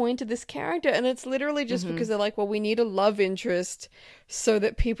point of this character? And it's literally just because they're like, well, we need a love interest so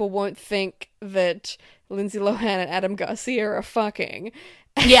that people won't think that Lindsay Lohan and Adam Garcia are fucking.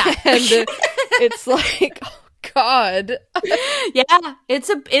 Yeah. And it's like, oh God. Yeah,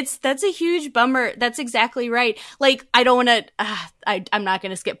 that's a huge bummer. That's exactly right. Like, I don't want to I'm not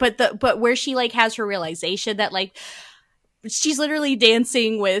going to skip, but where she like has her realization that like she's literally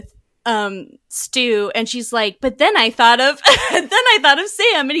dancing with Stu, and she's like, but then I thought of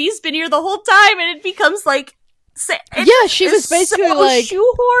Sam, and he's been here the whole time, and it becomes like yeah, she was basically so like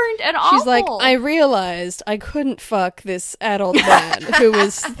shoehorned and awful. She's like, I realized I couldn't fuck this adult man who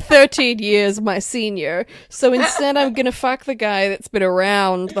was 13 years my senior, so instead I'm gonna fuck the guy that's been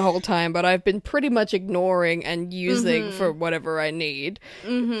around the whole time, but I've been pretty much ignoring and using for whatever I need.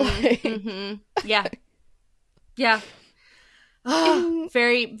 Yeah. Yeah. Oh,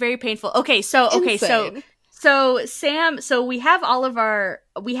 very, very painful. Okay, so Insane. so Sam, so we have all of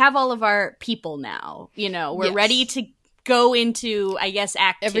our people now. You know, we're Yes. ready to go into, I guess,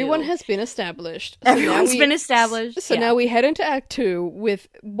 Act 2. Everyone has been established. Everyone's been established. So now we head into Act 2 with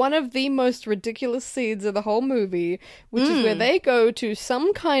one of the most ridiculous scenes of the whole movie, which is where they go to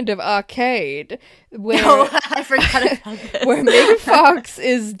some kind of arcade where, I forgot about this. where Megan Fox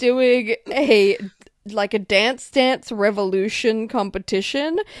is doing a Dance Dance Revolution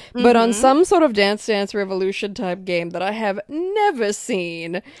competition, but on some sort of Dance Dance Revolution type game that I have never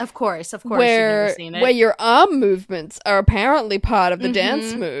seen. Of course, you've Where never seen it. where your arm movements are apparently part of the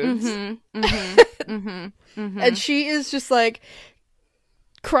dance moves. And she is just like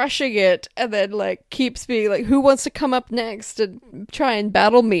crushing it, and then like keeps being like, who wants to come up next and try and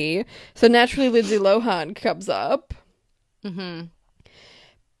battle me? So naturally Lindsay Lohan comes up. But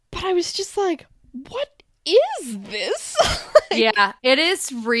I was just like, what is this? Yeah, it is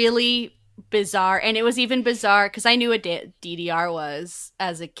really bizarre, and it was even bizarre because I knew what DDR was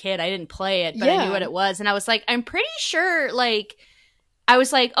as a kid. I didn't play it, but I knew what it was, and I was like, I'm pretty sure, like, I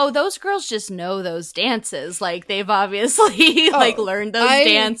was like, oh, those girls just know those dances. Like, they've obviously like learned those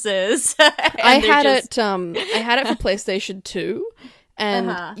dances. I had it for PlayStation 2,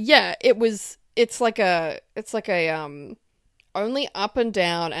 and yeah, it's like a only up and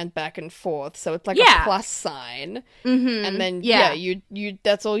down and back and forth, so it's like a plus sign, and then you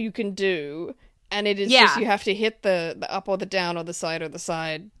that's all you can do, and it is just you have to hit the up or the down or the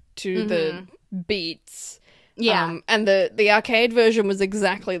side to the beats. And the arcade version was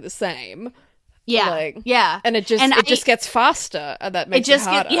exactly the same. And it just gets faster, and that makes it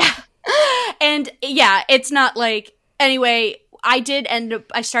harder. And it's not like, anyway,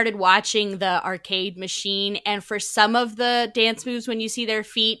 I started watching the arcade machine, and for some of the dance moves, when you see their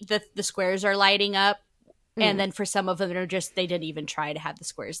feet, the squares are lighting up, and then for some of them, they didn't even try to have the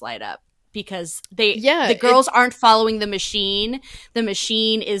squares light up, because the girls aren't following the machine. The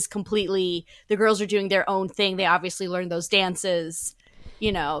machine is completely, the girls are doing their own thing. They obviously learned those dances.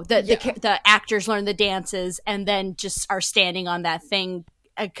 You know, the actors learn the dances and then just are standing on that thing.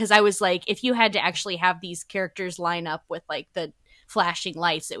 Because I was like, if you had to actually have these characters line up with like the flashing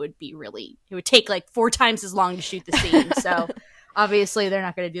lights, it would take like 4 times as long to shoot the scene. So obviously they're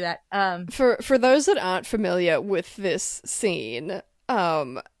not going to do that. For those that aren't familiar with this scene,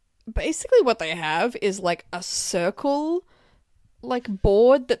 basically what they have is like a circle like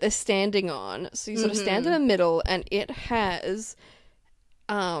board that they're standing on. So you sort of stand in the middle, and it has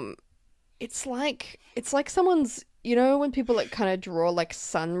it's like someone's, you know, when people like kind of draw like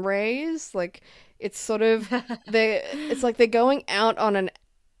sun rays, like it's sort of it's like they're going out on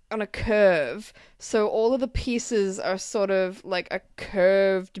a curve, so all of the pieces are sort of like a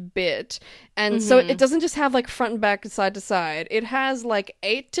curved bit, and so it doesn't just have like front and back and side to side. It has like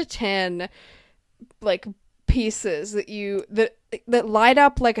 8 to 10 like pieces that light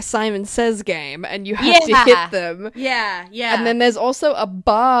up like a Simon Says game, and you have to hit them. And then there's also a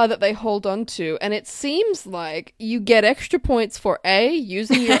bar that they hold on to, and it seems like you get extra points for A,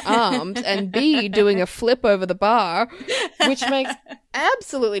 using your arms, and B, doing a flip over the bar, which makes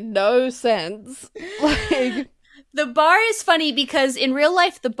absolutely no sense. Like, the bar is funny because in real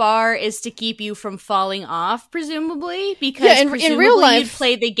life, the bar is to keep you from falling off, presumably. Because in real life, you'd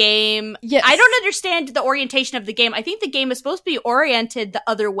play the game. Yes. I don't understand the orientation of the game. I think the game is supposed to be oriented the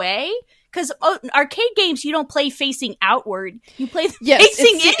other way. Because arcade games, you don't play facing outward. You play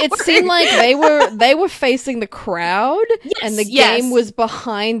facing inward. It seemed like they were facing the crowd, and the game was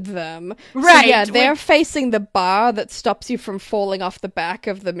behind them. Right. So yeah, they're facing the bar that stops you from falling off the back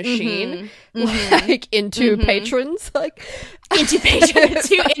of the machine, like into patrons, like into patrons,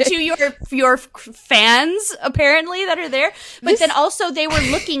 into your fans apparently that are there. But then also they were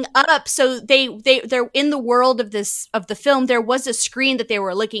looking up, so they're in the world of the film. There was a screen that they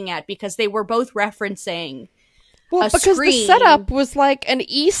were looking at because they were both referencing because the setup was like an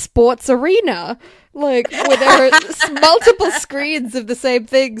esports arena. like where there are multiple screens of the same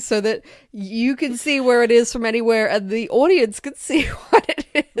thing so that you can see where it is from anywhere and the audience can see what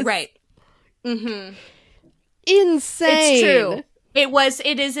it is. Right. Mm-hmm. Insane. It's true.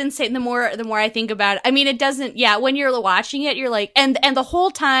 It is insane. The more I think about it, I mean, it doesn't, when you're watching it, you're like, and the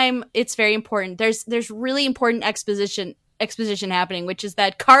whole time it's very important. There's really important exposition happening, which is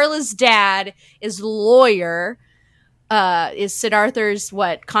that Carla's dad is lawyer, is Siddhartha's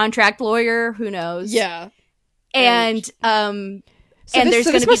contract lawyer? Who knows? Yeah. And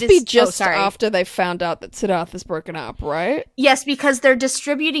this must be just after they found out that Siddhartha's broken up, right? Yes, because they're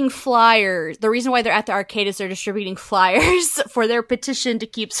distributing flyers. The reason why they're at the arcade is they're distributing flyers for their petition to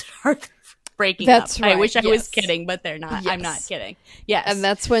keep Siddhartha breaking up. That's right. I wish I was kidding, but they're not. Yes. I'm not kidding. Yes. And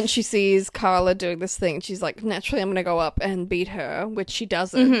that's when she sees Carla doing this thing. She's like, naturally, I'm going to go up and beat her, which she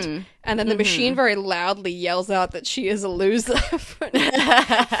doesn't. Mm-hmm. And then the machine very loudly yells out that she is a loser for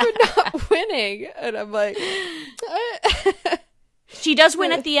not winning. And I'm like... She does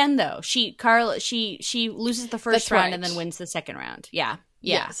win at the end, though. She loses the first round and then wins the second round. Yeah.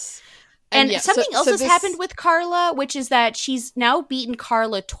 Yes. And something else has happened with Carla, which is that she's now beaten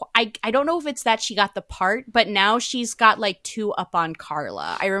Carla. I don't know if it's that she got the part, but now she's got 2 up on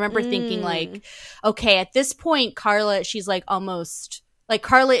Carla. I remember thinking okay, at this point, Carla, she's almost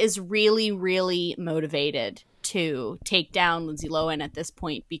Carla is really, really motivated to take down Lindsay Lohan at this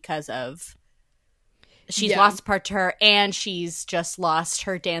point because of. She's lost a part to her, and she's just lost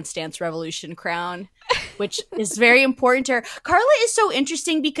her Dance Dance Revolution crown, which is very important to her. Carla is so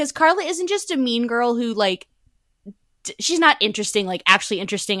interesting because Carla isn't just a mean girl who, she's not interesting, actually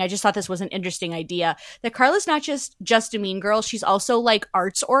interesting. I just thought this was an interesting idea. That Carla's not just a mean girl. She's also,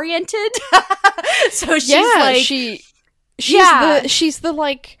 arts-oriented. So she's,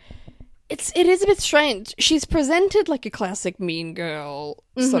 it is a bit strange. She's presented like a classic mean girl,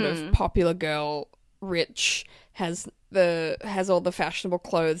 sort of popular girl, rich, has all the fashionable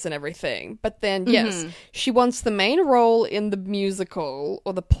clothes and everything, but then yes, she wants the main role in the musical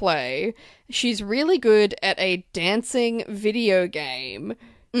or the play. She's really good at a dancing video game,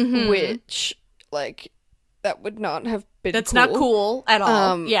 which that would not have been that's cool. Not cool at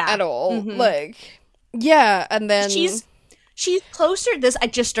all. At all. And then she's closer. This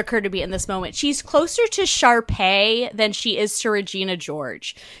just occurred to me in this moment. She's closer to Sharpay than she is to Regina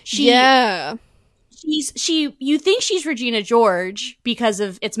George. You think she's Regina George because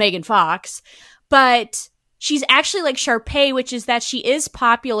of it's Megan Fox, but she's actually like Sharpay, which is that she is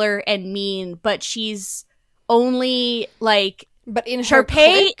popular and mean, but she's only but in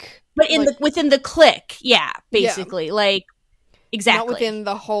Sharpay, but within the clique, basically. Exactly. Not within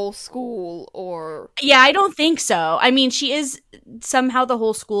the whole school or I don't think so. I mean, she is somehow the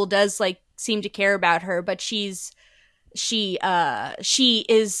whole school does seem to care about her, but she is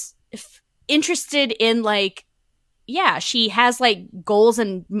interested in she has goals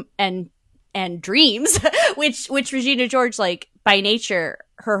and dreams which Regina George by nature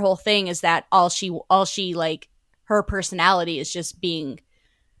her whole thing is that all she her personality is just being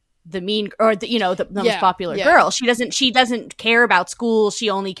the mean or the most popular girl. She doesn't care about school. She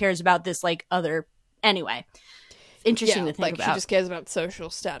only cares about this other anyway. Interesting to think about. She just cares about social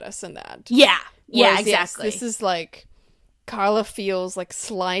status and that. Whereas, exactly. This is Carla feels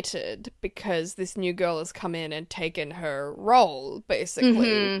slighted because this new girl has come in and taken her role,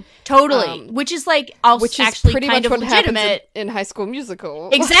 basically. Totally. Which is also which is actually pretty kind much of what legitimate happens in High School Musical.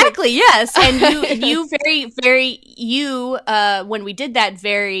 Exactly, yes. And you very when we did that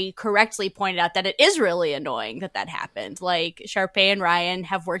very correctly pointed out that it is really annoying that happened. Sharpay and Ryan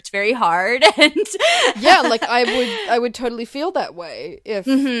have worked very hard and I would totally feel that way if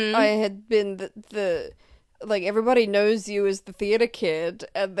I had been the everybody knows you as the theater kid,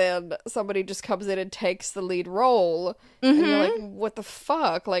 and then somebody just comes in and takes the lead role, and you're like, what the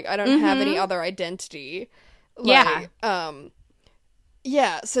fuck? I don't have any other identity. So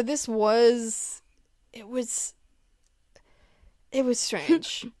this was... It was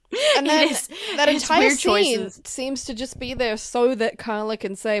strange. And then that entire scene seems to just be there so that Carla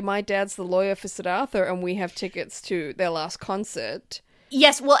can say, my dad's the lawyer for Siddhartha, and we have tickets to their last concert.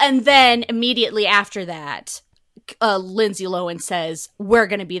 Yes, well, and then immediately after that, Lindsay Lohan says, we're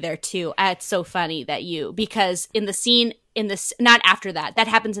going to be there too. It's so funny that because in the scene, not after that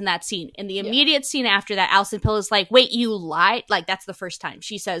happens in that scene. In the immediate scene after that, Alison Pill is like, wait, you lied? That's the first time.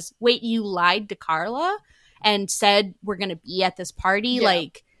 She says, wait, you lied to Carla and said we're going to be at this party? Yeah.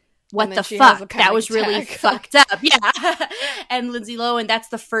 What the fuck? That was really fucked up. Yeah. And Lindsay Lohan, that's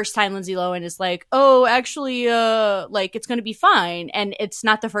the first time Lindsay Lohan is like, oh, actually, it's going to be fine. And it's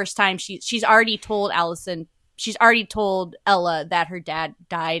not the first time she's already told Allison she's already told Ella that her dad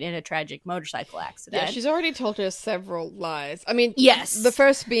died in a tragic motorcycle accident. Yeah, she's already told her several lies. I mean, yes, the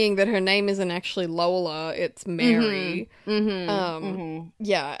first being that her name isn't actually Lola, it's Mary.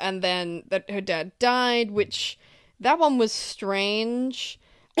 Yeah, and then that her dad died, which that one was strange.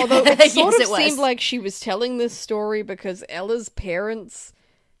 Although it sort Yes, of seemed like she was telling this story because Ella's parents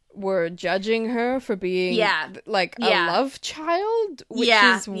were judging her for being like a love child, which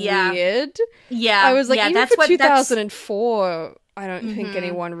is weird. Yeah, I was like, even that's for 2004, I don't think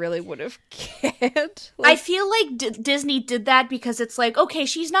anyone really would have cared. I feel like Disney did that because it's like, okay,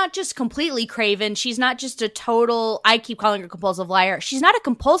 she's not just completely craven. She's not just a total, I keep calling her compulsive liar. She's not a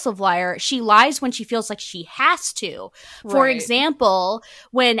compulsive liar. She lies when she feels like she has to. For example,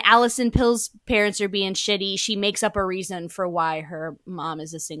 when Allison Pill's parents are being shitty, she makes up a reason for why her mom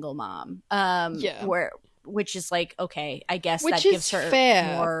is a single mom. Which is like, okay, I guess that gives her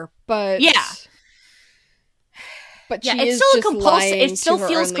fair, more. But But yeah, she it's is still just compulsive. It still to her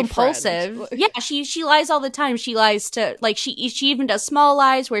feels only compulsive. friend. Yeah, she lies all the time. She lies to like she even does small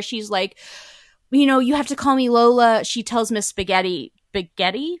lies where she's like, you know, you have to call me Lola. She tells Miss Bagoli,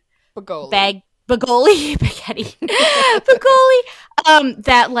 Bagoli,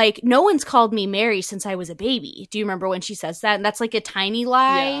 that like no one's called me Mary since I was a baby. Do you remember when she says that? And that's like a tiny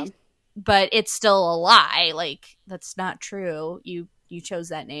lie, but it's still a lie. Like that's not true. You chose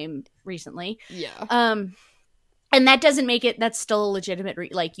that name recently. Yeah. And that doesn't make it, that's still a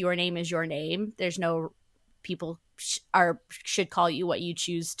legitimate, like, your name is your name. There's no, people should call you what you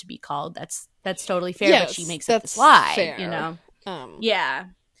choose to be called. That's totally fair, but she makes up this lie, fair. You know? Yeah.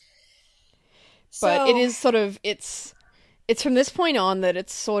 But it is sort of, it's from this point on that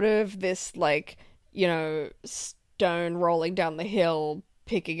it's sort of this, like, you know, stone rolling down the hill,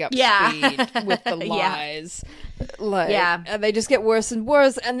 picking up speed with the lies. Like, and they just get worse and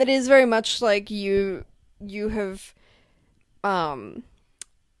worse, and it is very much like you have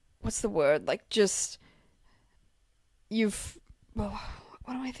what's the word, like, just you've what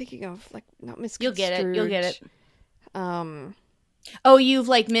am I thinking of, like, not misconstrued, you'll get it oh, you've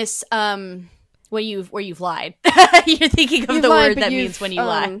like where you've lied. You're thinking of the word that means when you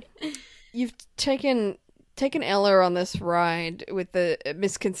lie. You've taken Ella on this ride with the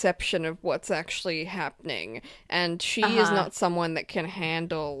misconception of what's actually happening, and she is not someone that can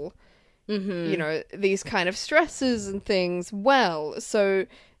handle you know, these kind of stresses and things well. So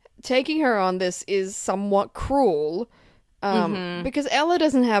taking her on this is somewhat cruel because Ella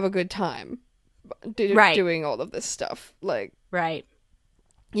doesn't have a good time doing all of this stuff. Like,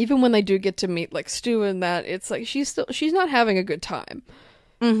 even when they do get to meet like Stu and that, it's like she's not having a good time.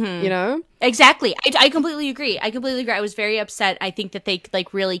 You know? Exactly. I completely agree. I was very upset. I think that they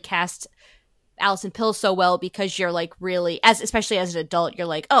like really cast Allison Pill so well because you're like really, especially as an adult, you're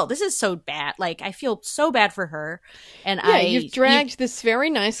like, oh, this is so bad. Like, I feel so bad for her. And you've dragged this very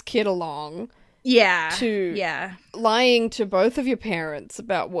nice kid along. To lying to both of your parents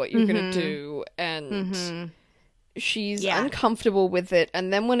about what you're gonna do, and she's uncomfortable with it.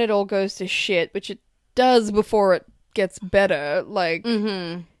 And then when it all goes to shit, which it does before it gets better, like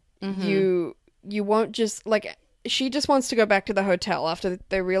you won't just like. She just wants to go back to the hotel after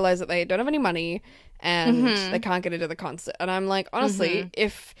they realize that they don't have any money and they can't get into the concert. And I'm like, honestly,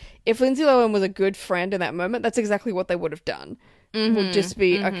 if Lindsay Lohan was a good friend in that moment, that's exactly what they would have done. Would just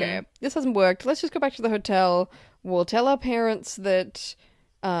be, okay, this hasn't worked. Let's just go back to the hotel. We'll tell our parents that,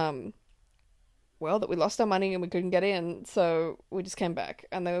 that we lost our money and we couldn't get in, so we just came back.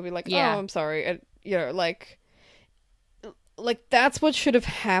 And they would be like, oh, I'm sorry. And, you know, like that's what should have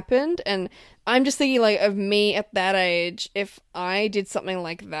happened. And I'm just thinking, like, of me at that age, if I did something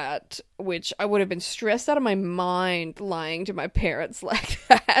like that, which I would have been stressed out of my mind lying to my parents like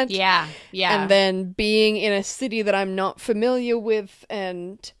that. Yeah. And then being in a city that I'm not familiar with,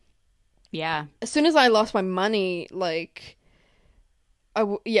 and as soon as I lost my money, like, I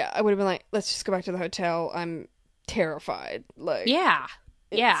would have been like, let's just go back to the hotel. I'm terrified. Like,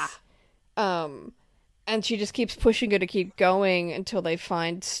 and she just keeps pushing her to keep going until they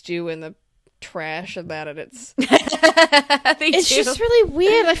find Stu in the trash and that, and it's just really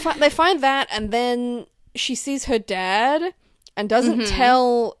weird. They find that, and then she sees her dad and doesn't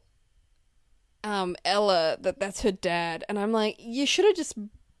tell Ella that that's her dad, and I'm like, you should have just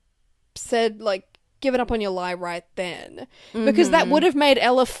said, like, given up on your lie right then, because that would have made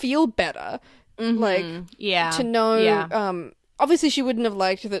Ella feel better. Like, to know, obviously she wouldn't have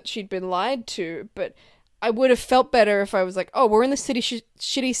liked that she'd been lied to, but I would have felt better if I was like, oh, we're in this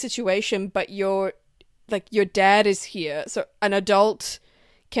shitty situation, but your dad is here, so an adult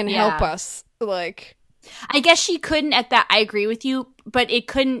can help us. Like, I guess she couldn't at that. I agree with you, but it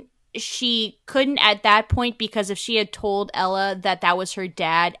couldn't. she couldn't at that point, because if she had told Ella that that was her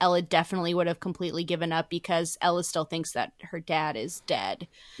dad, Ella definitely would have completely given up, because Ella still thinks that her dad is dead.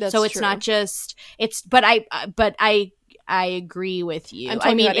 That's so it's true. not just but I agree with you. I'm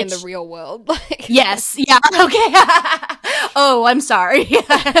talking I mean, about in the real world. Like, yes, yeah, okay. Oh, I'm sorry.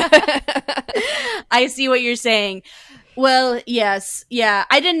 I see what you're saying. Well, yes, yeah.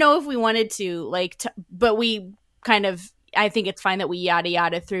 I didn't know if we wanted to, like, but we kind of, I think it's fine that we yada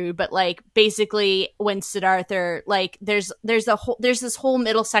yada through, but like basically when Siddhartha, like there's this whole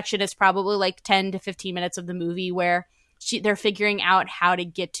middle section. It's probably like 10 to 15 minutes of the movie where they're figuring out how to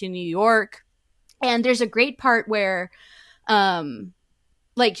get to New York. And there's a great part where Lola's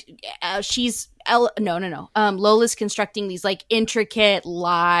constructing these like intricate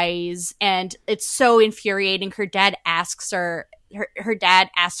lies, and it's so infuriating. Her dad asks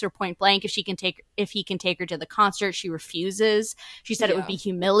her point blank if he can take her to the concert. She refuses. She said it would be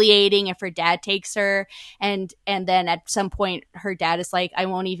humiliating if her dad takes her, and then at some point her dad is like, I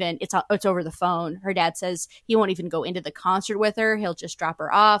won't even, it's over the phone. Her dad says he won't even go into the concert with her, he'll just drop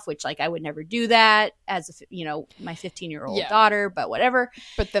her off, which, like, I would never do that as my 15-year-old daughter, but whatever.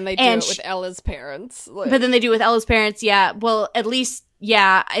 But then they do it with Ella's parents. But then they do it with Ella's parents. Yeah, well, at least,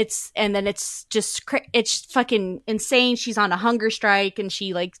 yeah, it's fucking insane. She's on a hunger strike, and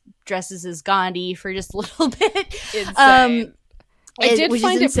she like dresses as Gandhi for just a little bit. Insane. I did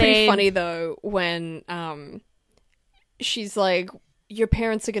find it pretty funny though when she's like, your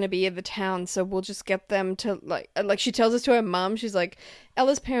parents are going to be in the town, so we'll just get them to like she tells us to her mom, she's like,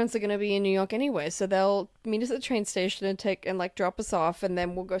 Ella's parents are going to be in New York anyway, so they'll meet us at the train station and like drop us off, and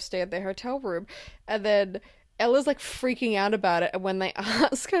then we'll go stay at their hotel room. And then Ella's like freaking out about it, and when they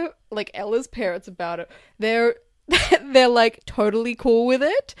ask her, like, Ella's parents about it, they're like totally cool with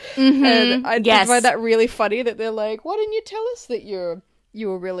it. Mm-hmm. And I find that really funny that they're like, why didn't you tell us that you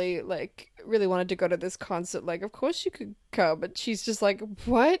were really wanted to go to this concert? Like, of course you could come. But she's just like,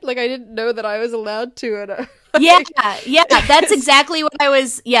 what? Like, I didn't know that I was allowed to. And that's exactly what I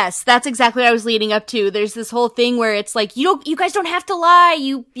was leading up to. There's this whole thing where it's like, you guys don't have to lie.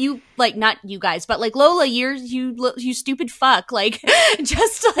 You like, not you guys, but like, Lola, you stupid fuck. Like,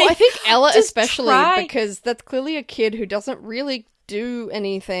 just like, well, I think Ella especially, because that's clearly a kid who doesn't really do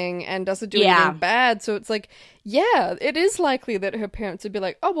anything and doesn't do anything bad, so it's like, yeah, it is likely that her parents would be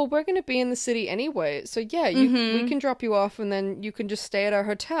like, oh well, we're going to be in the city anyway, so yeah, we can drop you off and then you can just stay at our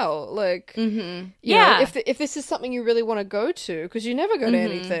hotel, like, you know, if this is something you really want to go to, because you never go to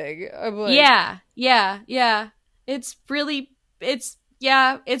anything. I'm like, it's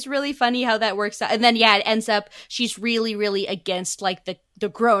really funny how that works out. And then it ends up she's really, really against like the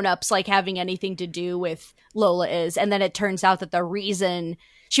grown-ups like having anything to do with Lola is. And then it turns out that the reason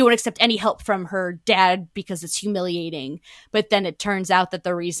she won't accept any help from her dad because it's humiliating. But then it turns out that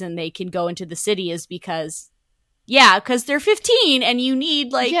the reason they can go into the city is because they're 15 and you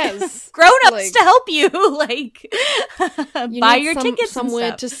need like grown-ups like, to help you, like, buy your tickets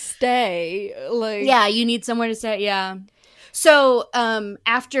somewhere to stay. Like, yeah, you need somewhere to stay. Yeah. So,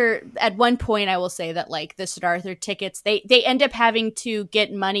 at one point, I will say that, like, the Siddhartha tickets, they end up having to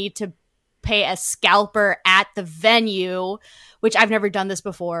get money to pay a scalper at the venue, which I've never done this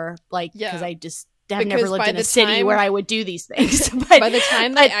before, like, because I've never lived in a city where I would do these things. But by the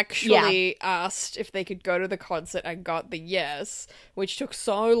time they actually asked if they could go to the concert and got the yes, which took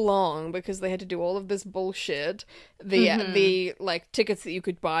so long because they had to do all of this bullshit, the like tickets that you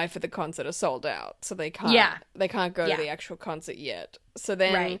could buy for the concert are sold out, so they can't go to the actual concert yet. So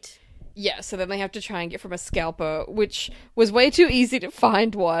then so then they have to try and get from a scalper, which was way too easy to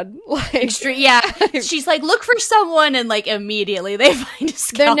find one. Like, she's like, look for someone, and like immediately they find a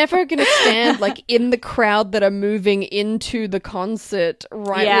scalper. They're never going to stand like in the crowd that are moving into the concert,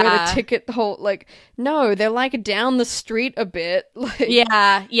 right where the ticket hold. Like, no, they're like down the street a bit. Like,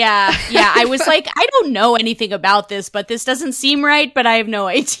 I was like, I don't know anything about this, but this doesn't seem right. But I have no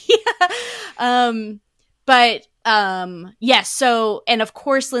idea. So, and of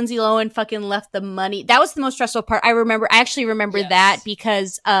course Lindsay Lohan fucking left the money. That was the most stressful part. I actually remember that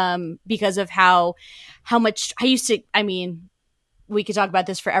because of how much I used to, I mean, we could talk about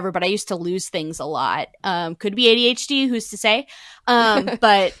this forever, but I used to lose things a lot. Could be ADHD, who's to say?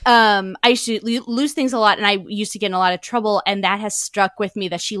 But I used to lose things a lot, and I used to get in a lot of trouble, and that has stuck with me,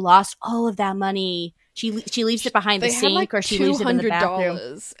 that she lost all of that money. She leaves it behind the sink, or she leaves it in the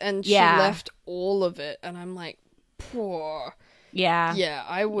bathroom. And she left all of it, and I'm like, poor. Yeah,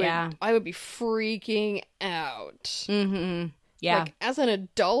 I would be freaking out. Mm-hmm. Yeah. Like, as an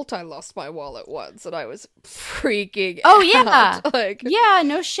adult, I lost my wallet once, and I was freaking out. Oh, yeah. Like, yeah,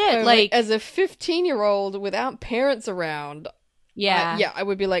 no shit. Like, as a 15-year-old without parents around, I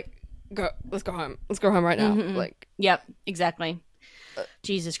would be like, let's go home. Let's go home right now. Mhm. Like, Yep, exactly.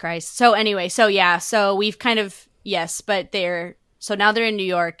 Jesus Christ. So anyway, so we've kind of but so now they're in New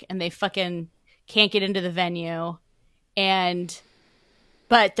York and they fucking can't get into the venue,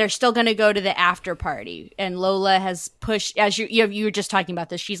 but they're still going to go to the after party. And Lola has pushed, as you were just talking about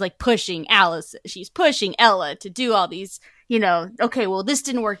this, she's like pushing Alice, she's pushing Ella to do all these, okay, well, this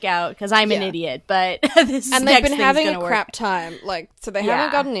didn't work out because I'm an idiot, but this and they've been having a crap time. Like, so they Yeah.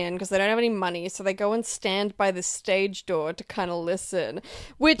 haven't gotten in because they don't have any money. So they go and stand by the stage door to kind of listen,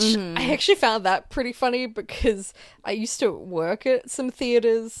 which I actually found that pretty funny because I used to work at some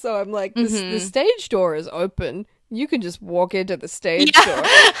theaters. So I'm like, the stage door is open. You can just walk into the stage door.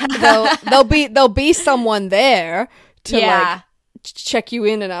 There'll be someone there to like check you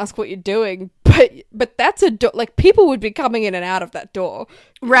in and ask what you're doing. But that's a door. Like, people would be coming in and out of that door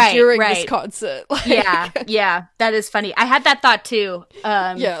during this concert. Like, yeah, that is funny. I had that thought too.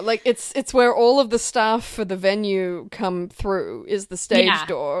 Like it's where all of the staff for the venue come through is the stage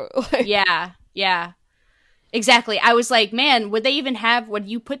door. Like, yeah. Exactly. I was like, man, would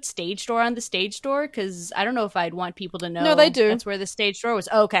you put stage door on the stage door? Because I don't know if I'd want people to know. No, they do. That's where the stage door was.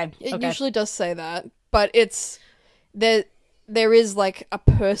 Oh, okay. It usually does say that, but it's there is like a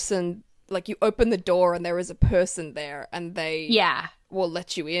person, like you open the door and there is a person there and they will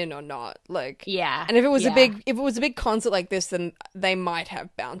let you in or not. Like, and if it was a big concert like this, then they might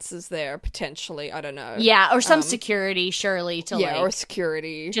have bouncers there potentially. I don't know. Yeah, or some security, surely, to or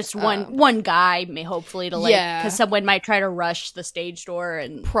security. Just one guy, hopefully, to because someone might try to rush the stage door,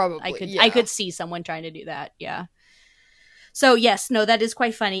 and probably I could see someone trying to do that. Yeah. So yes, no, that is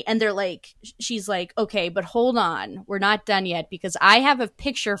quite funny. And she's like, okay, but hold on, we're not done yet because I have a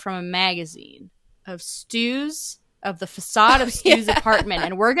picture from a magazine of the facade of Stu's apartment,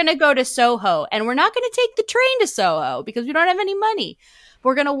 and we're going to go to Soho, and we're not going to take the train to Soho because we don't have any money.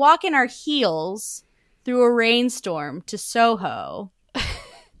 We're going to walk in our heels through a rainstorm to Soho.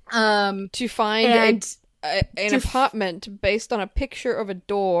 To find an apartment based on a picture of a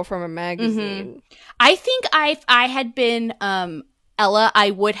door from a magazine. I think I had been Ella,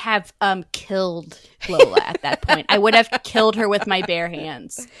 I would have killed Lola at that point. I would have killed her with my bare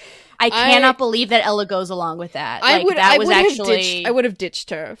hands. I cannot believe that Ella goes along with that. I would have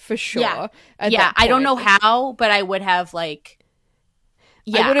ditched her for sure. Yeah, I don't know how, but I would have I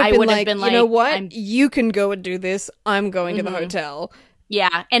would have been like, you know what? You can go and do this. I'm going to the hotel.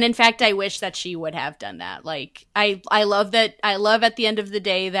 Yeah, and in fact, I wish that she would have done that. Like, I love that. I love at the end of the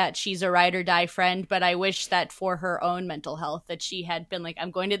day that she's a ride or die friend, but I wish that for her own mental health that she had been like,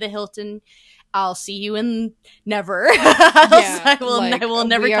 I'm going to the Hilton. I'll see you in never. I will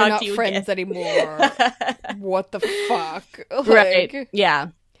never talk to you friends again. Anymore. What the fuck? Right.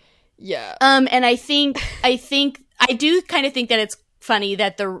 Yeah. Yeah. And I do kind of think that it's funny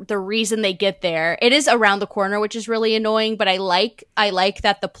that the reason they get there, it is around the corner, which is really annoying, but I like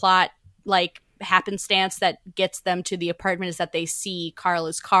that the plot, like, happenstance that gets them to the apartment is that they see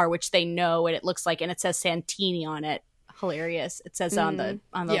Carla's car, which they know what it looks like, and it says Santini on it. Hilarious. It says on the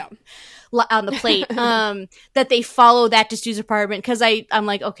plate that they follow that to Stu's apartment, because I'm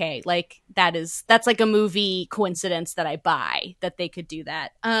like, okay, like that's like a movie coincidence that I buy that they could do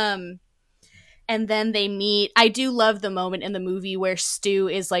that. And then they meet. I do love the moment in the movie where Stu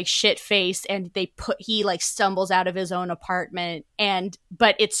is like shit faced and he like stumbles out of his own apartment,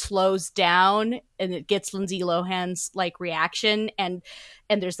 but it slows down and it gets Lindsay Lohan's like reaction, and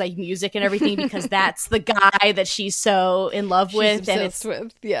there's like music and everything because that's the guy that she's so in love with, and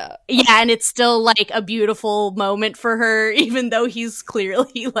and it's still like a beautiful moment for her, even though he's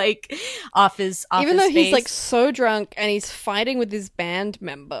clearly like off his he's like so drunk and he's fighting with his band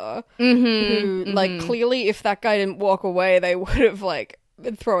member who like clearly if that guy didn't walk away they would have like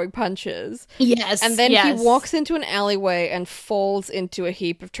been throwing punches. Yes. And then he walks into an alleyway and falls into a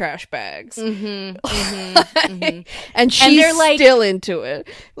heap of trash bags. And she's still into it.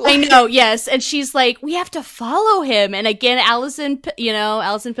 I know, yes. And she's like, we have to follow him. And again, Allison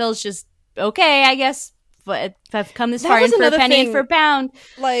Pill's just, okay, I guess, but if I've come this far in for a penny for a pound.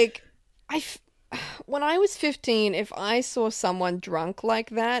 Like, when I was 15, if I saw someone drunk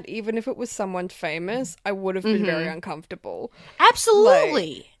like that, even if it was someone famous, I would have been very uncomfortable.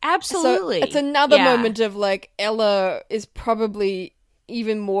 Absolutely. Absolutely. So it's another moment of like, Ella is probably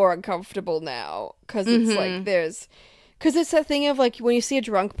even more uncomfortable now because it's like because it's that thing of like when you see a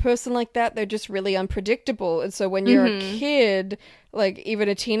drunk person like that, they're just really unpredictable. And so when you're a kid, like even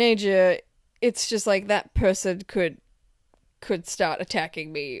a teenager, it's just like that person could start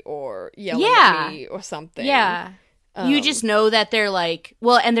attacking me or yelling at me or something. Yeah. You just know that they're like,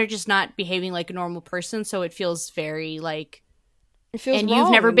 well, and they're just not behaving like a normal person, so it feels very like It feels and wrong.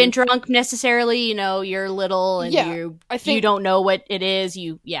 You've never been drunk necessarily, you're little and I think you don't know what it is.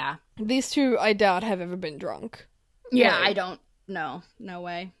 These two, I doubt, have ever been drunk. Yeah, I don't know. No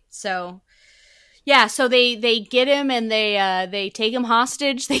way. So, yeah, so they get him and they take him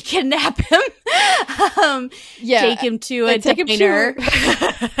hostage. They kidnap him. Take him to a diner.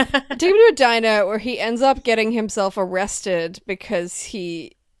 Take him to a diner where he ends up getting himself arrested because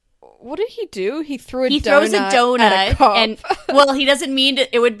what did he do? He throws a donut at a cop. And well, he doesn't mean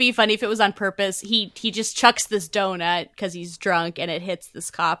to. It would be funny if it was on purpose. He just chucks this donut because he's drunk, and it hits this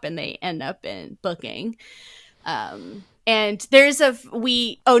cop, and they end up in booking. And there's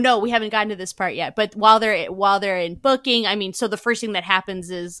we haven't gotten to this part yet. But while they're in booking, I mean, so the first thing that happens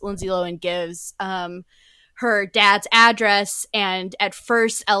is Lindsay Lohan gives her dad's address, and at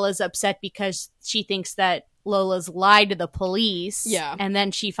first Ella's upset because she thinks that Lola's lied to the police. Yeah. And then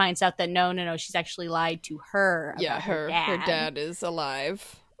she finds out that no, she's actually lied to her. About her dad is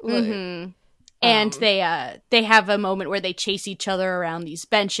alive. Mm-hmm. And they have a moment where they chase each other around these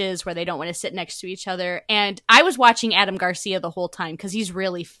benches where they don't want to sit next to each other. And I was watching Adam Garcia the whole time because he's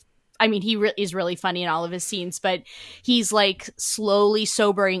really, is really funny in all of his scenes, but he's like slowly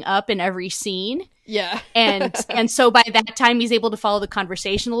sobering up in every scene. Yeah. and so by that time he's able to follow the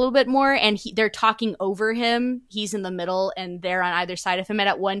conversation a little bit more, and they're talking over him. He's in the middle and they're on either side of him. And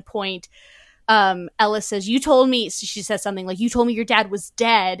at one point, Ella says, she says something like, "You told me your dad was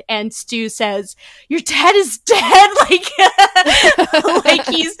dead." And Stu says, "Your dad is dead." Like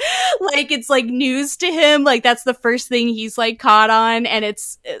he's like, it's like news to him. Like that's the first thing he's like caught on. And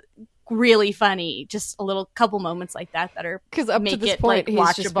it's really funny. Just a little couple moments like that are, because up to this point he's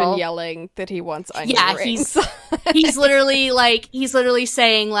watchable. Just been yelling that he wants onion rings. he's literally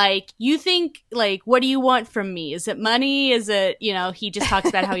saying like, "You think, like, what do you want from me? Is it money? Is it," he just talks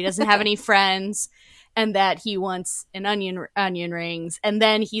about how he doesn't have any friends and that he wants an onion rings. And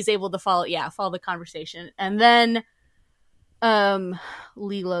then he's able to follow the conversation. And then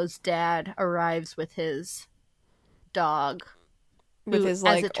Lilo's dad arrives with his dog, with his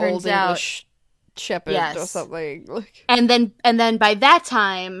like old English shepherd or something. And then by that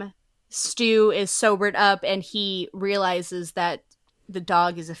time, Stu is sobered up and he realizes that the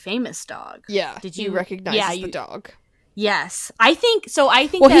dog is a famous dog. Yeah, he recognizes the dog. Yes, I think so.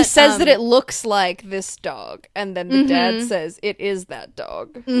 Well, he says that it looks like this dog, and then the dad says it is that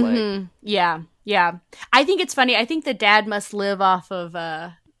dog. Mm-hmm. Yeah. I think it's funny. I think the dad must live off of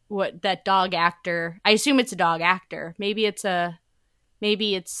what that dog actor. I assume it's a dog actor. Maybe it's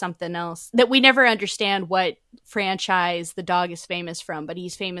something else that we never understand what franchise the dog is famous from, but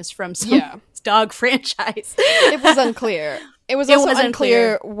he's famous from some dog franchise. It was unclear. It was also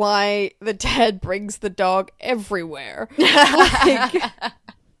unclear why the dad brings the dog everywhere. Because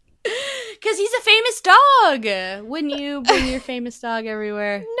he's a famous dog. Wouldn't you bring your famous dog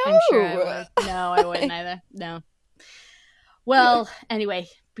everywhere? No. I'm sure I would. No, I wouldn't either. No. Well, anyway,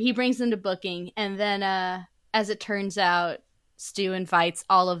 he brings them to booking, and then as it turns out, Stu invites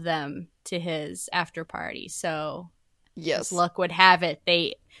all of them to his after party. So, as luck would have it,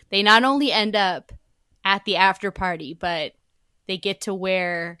 they not only end up at the after party, but they get to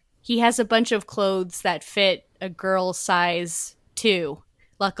wear. He has a bunch of clothes that fit a girl size 2.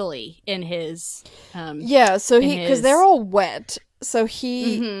 Luckily, in his so because they're all wet. So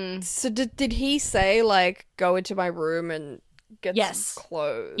so did he say like, go into my room and get some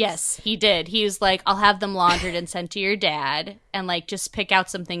clothes? Yes, he did. He was like, I'll have them laundered and sent to your dad, and like just pick out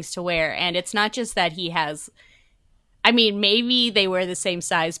some things to wear. And it's not just that he has, I mean, maybe they wear the same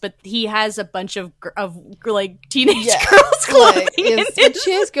size, but he has a bunch of like teenage girls' clothing.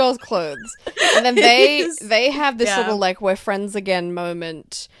 She has girls' clothes, and then they have this little like we're friends again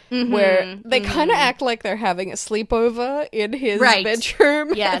moment where they kind of act like they're having a sleepover in his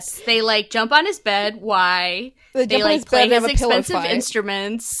bedroom. Yes, they like jump on his bed. Why? They like play his expensive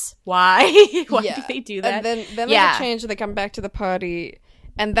instruments. Why? Why do they do that? And then they get changed and they come back to the party,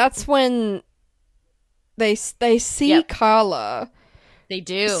 and that's when they see Carla. They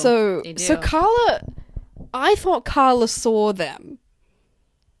do. So Carla, I thought Carla saw them.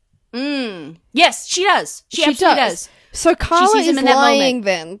 Yes, she does. She absolutely does. So Carla is lying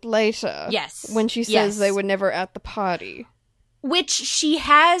then later. Yes. When she says they were never at the party. Which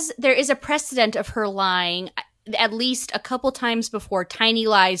there is a precedent of her lying at least a couple times before. Tiny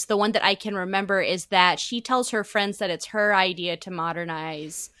lies. The one that I can remember is that she tells her friends that it's her idea to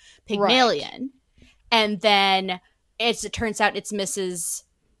modernize Pygmalion. Right. And then, as it turns out, it's Mrs.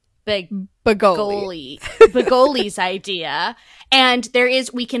 Bagoli. Bagoli's idea. And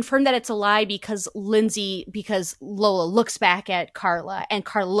we confirm that it's a lie because Lola looks back at Carla and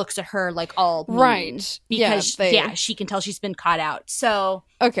Carla looks at her like all mean. Right. Because, she can tell she's been caught out. So.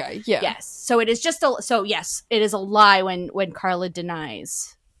 Okay, yeah. Yes. So it is yes, it is a lie when Carla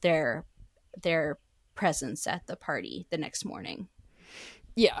denies their presence at the party the next morning.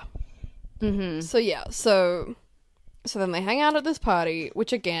 Yeah. Mm-hmm. So then they hang out at this party,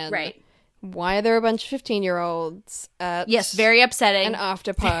 which again, right. Why are there a bunch of 15-year-olds at very upsetting. An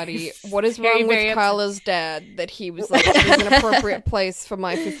after party? What is wrong with Carla's dad that he was like, it was an appropriate place for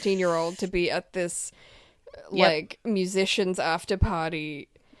my 15-year-old to be at this, like, musician's after party,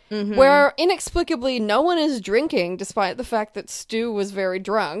 where inexplicably no one is drinking, despite the fact that Stu was very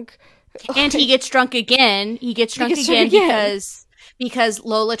drunk. And he gets drunk again. Because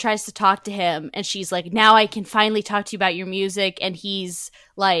Lola tries to talk to him, and she's like, now I can finally talk to you about your music, and he's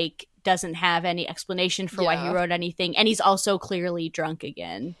like, doesn't have any explanation for why he wrote anything, and he's also clearly drunk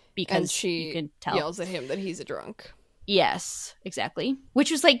again because you can tell. Yells at him that he's a drunk. Yes, exactly. Which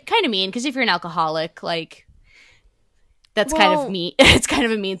was like kind of mean because if you're an alcoholic, like that's kind of mean. It's kind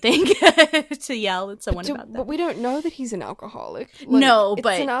of a mean thing to yell at someone about that. But we don't know that he's an alcoholic. Like, no, it's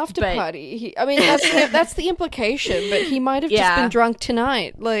an after party. That's the implication. But he might have just been drunk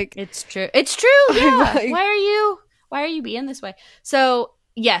tonight. Like it's true. It's true. Yeah. Why are you being this way? So.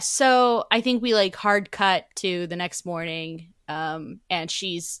 Yes, so I think we like hard cut to the next morning, and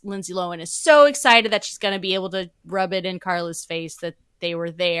Lindsay Lohan is so excited that she's going to be able to rub it in Carla's face that they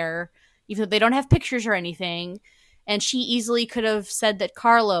were there, even though they don't have pictures or anything, and she easily could have said that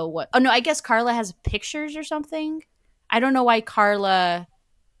Carla I guess Carla has pictures or something. I don't know why Carla...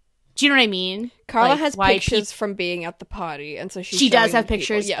 Do you know what I mean? Carla has pictures from being at the party, and so she does have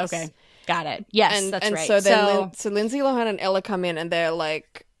pictures? Yes. Okay. Got it. Yes, that's right. So then Lindsay Lohan and Ella come in and they're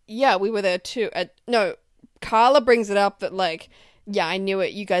like, yeah, we were there too. No, Carla brings it up that like, yeah, I knew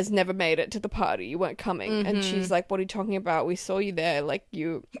it. You guys never made it to the party. You weren't coming. Mm-hmm. And she's like, what are you talking about? We saw you there. Like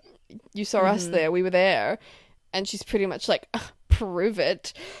you saw us there. We were there. And she's pretty much like, prove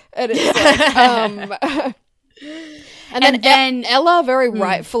it. And it's like, and then Ella very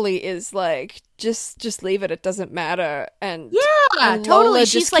rightfully is like, just leave it. It doesn't matter. And totally.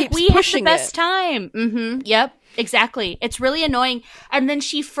 She's like, we had the best time. Mm-hmm. Yep. Exactly. It's really annoying. And then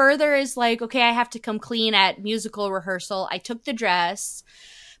she further is like, okay, I have to come clean at musical rehearsal. I took the dress,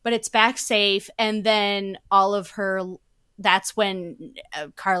 but it's back safe. And then that's when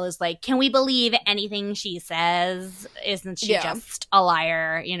Carla's like, can we believe anything she says? Isn't she just a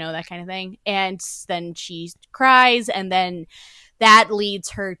liar? You know, that kind of thing. And then she cries, and then that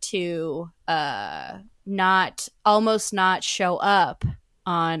leads her to almost not show up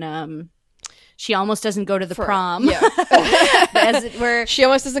on she almost doesn't go to the prom. Yeah. As it were. She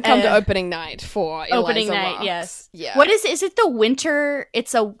almost doesn't come to opening night for Eliza opening night, Lux. Yes. Yeah. What is it the winter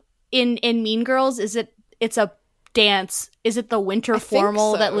in Mean Girls, it's a dance. Is it the winter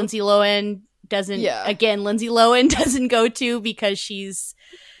formal that Lindsay Lohan doesn't Lindsay Lohan doesn't go to because she's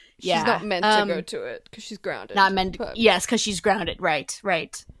not meant to go to it because she's grounded. Not meant to, yes, because she's grounded. Right.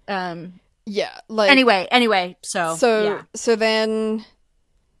 Yeah, like anyway, so then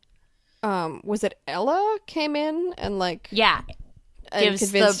was it Ella came in and like gives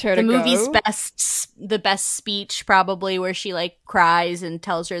convinced her to the movie's go? the best speech probably, where she like cries and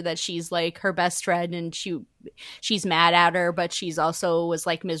tells her that she's like her best friend and she's mad at her, but she's also was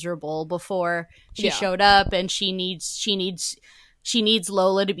like miserable before she showed up, and she needs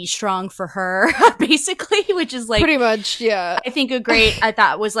Lola to be strong for her, basically, which is like pretty much, yeah. I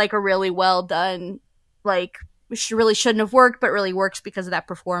thought was like a really well done, like, which really shouldn't have worked, but really works because of that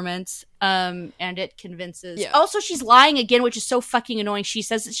performance. And it convinces. Yeah. Also, she's lying again, which is so fucking annoying. She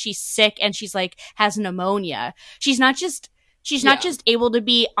says that she's sick and she's like has pneumonia. She's not just able to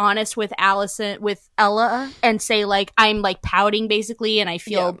be honest with Ella and say like, I'm like pouting basically and I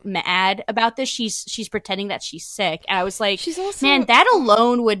feel mad about this. She's pretending that she's sick. And I was like, man, that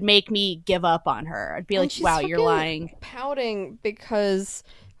alone would make me give up on her. I'd be like, wow, you're lying. Pouting because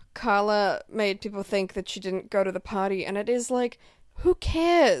Carla made people think that she didn't go to the party, and it is like, who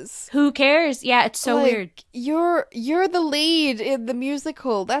cares? Who cares? Yeah, it's so weird. You're the lead in the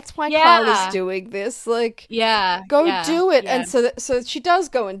musical. That's why Carla's doing this. Like, go do it. Yeah. And so she does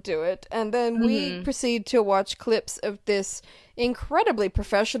go and do it, and then we proceed to watch clips of this incredibly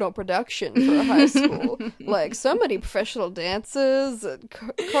professional production for a high school. Like, so many professional dances and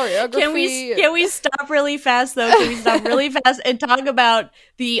choreography. Can we stop really fast though? Can we stop really fast and talk about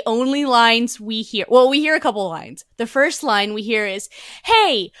the only lines we hear? Well, we hear a couple of lines. The first line we hear is,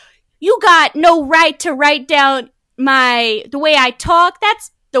 "Hey, you got no right to write down the way I talk.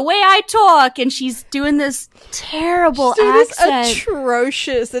 the way I talk, and she's doing this terrible accent. This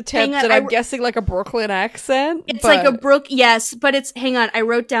atrocious attempt at, I'm guessing, like a Brooklyn accent. It's like a yes, but it's, hang on, I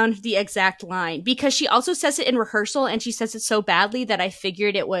wrote down the exact line, because she also says it in rehearsal, and she says it so badly that I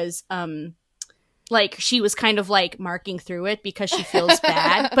figured it was, like, she was kind of, like, marking through it because she feels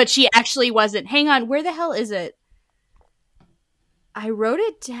bad, but she actually wasn't. Hang on, where the hell is it? I wrote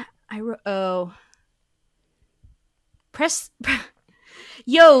it down.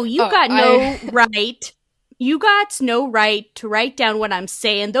 Yo, you got no right. You got no right to write down what I'm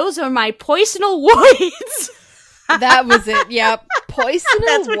saying. Those are my poisonal words. That was it. Yep.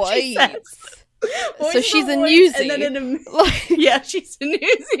 Poisonal words. So she's a newsie. Yeah, she's a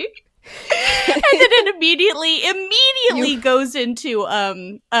newsie. And then it immediately goes into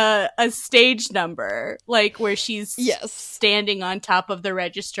a stage number, like, where she's standing on top of the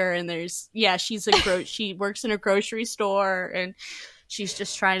register, and there's she works in a grocery store, and she's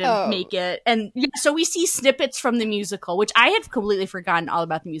just trying to make it. And so we see snippets from the musical, which I had completely forgotten all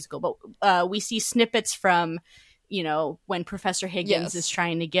about the musical, but we see snippets from, you know, when Professor Higgins is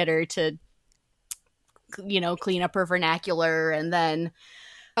trying to get her to, you know, clean up her vernacular, and then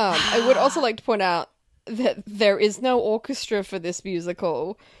I would also like to point out that there is no orchestra for this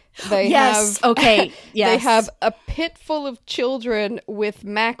musical. They have a pit full of children with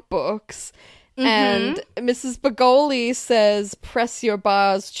MacBooks, and Mrs. Bagoli says, "Press your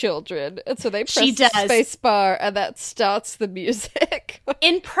bars, children." And so they press the space bar, and that starts the music.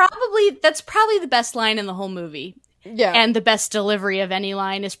 That's probably the best line in the whole movie. Yeah. And the best delivery of any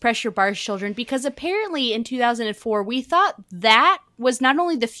line is "Press your bars, children," because apparently in 2004, we thought that was not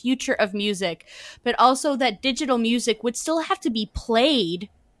only the future of music, but also that digital music would still have to be played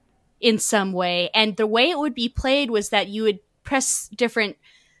in some way. And the way it would be played was that you would press different,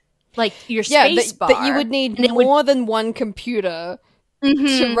 like, your space bar. That you would need more than one computer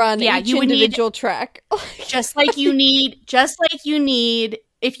to run each individual track. just like you need,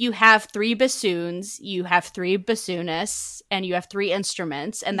 if you have 3 bassoons, you have 3 bassoonists, and you have 3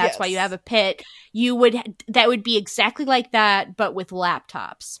 instruments, and that's why you have a pit. That would be exactly like that, but with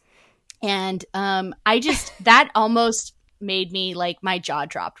laptops. And that almost made me, like, my jaw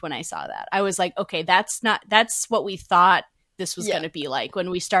dropped when I saw that. I was like, okay, that's what we thought this was going to be like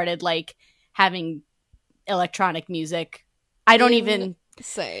when we started, like, having electronic music.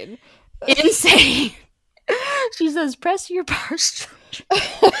 Insane. She says, "Press your bars."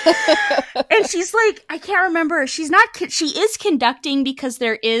 And she's like, I can't remember. She is conducting, because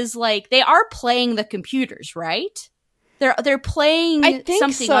there is, like, they are playing the computers, right? They're playing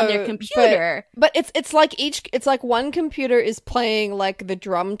something on their computer. But it's like one computer is playing, like, the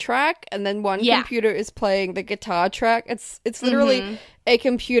drum track, and then one computer is playing the guitar track. It's literally a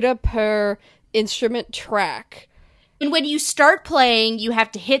computer per instrument track. And when you start playing, you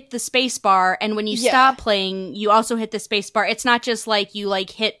have to hit the space bar, and when you stop playing, you also hit the space bar. It's not just like you,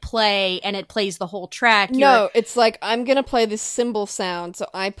 like, hit play and it plays the whole track. No, it's like, I'm gonna play this cymbal sound, so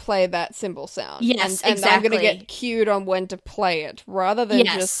I play that cymbal sound. Yes, and exactly. I'm gonna get cued on when to play it, rather than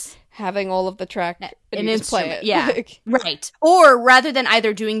just having all of the track and you just play it. Yeah, right. Or rather than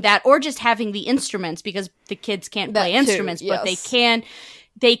either doing that or just having the instruments, because the kids can't play instruments, but they can.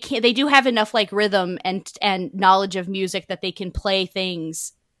 They do have enough, like, rhythm and knowledge of music that they can play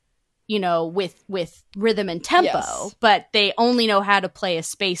things, you know, with rhythm and tempo, but they only know how to play a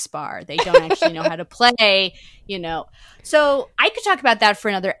space bar. They don't actually know how to play, you know. So I could talk about that for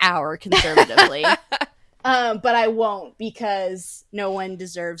another hour conservatively. But I won't, because no one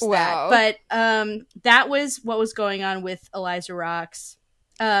deserves that. But that was what was going on with Eliza Rocks.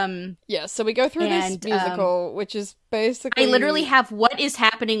 So we go through this musical, which is basically... I literally have "what is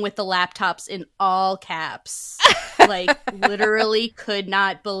happening with the laptops" in all caps. Like, literally could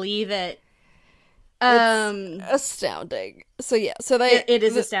not believe it. It's astounding. So it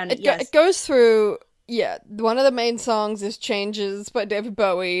is astounding, it goes through, one of the main songs is "Changes" by David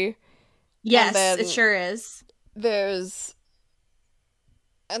Bowie. Yes, it sure is.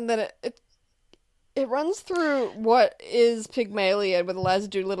 And then it runs through what is Pygmalion with Eliza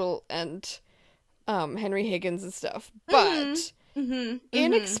Doolittle and Henry Higgins and stuff. But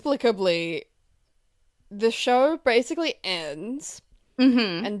inexplicably, the show basically ends.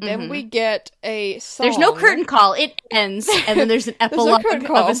 And then we get a song. There's no curtain call. It ends, and then there's an epilogue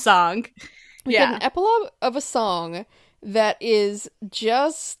of a song. We get an epilogue of a song that is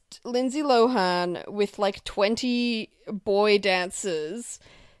just Lindsay Lohan with, like, 20 boy dancers.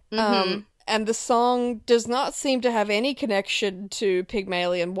 And the song does not seem to have any connection to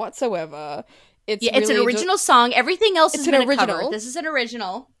Pygmalion whatsoever. It's it's an original song. Everything else has been a cover. original. This is an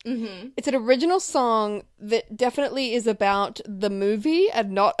original. Mm-hmm. It's an original song that definitely is about the movie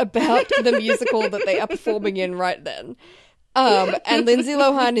and not about the musical that they are performing in right then. And Lindsay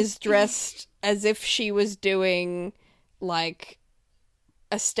Lohan is dressed as if she was doing, like,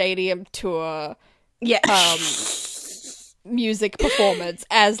 a stadium tour, music performance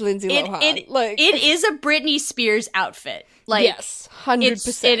as Lindsay Lohan. It is a Britney Spears outfit. Like, yes,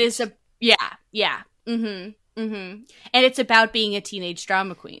 100%. It is a yeah. Mm-hmm. Mm-hmm. And it's about being a teenage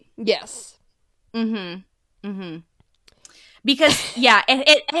drama queen. Yes. Mm-hmm. Mm-hmm. Because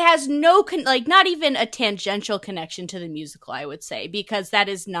it has no not even a tangential connection to the musical, I would say, because that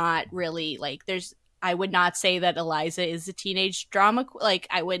is not really like I would not say that Eliza is a teenage drama. Like,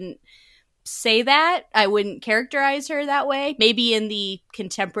 I wouldn't say that. I wouldn't characterize her that way. Maybe in the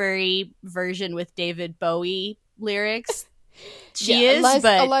contemporary version with David Bowie lyrics, she is.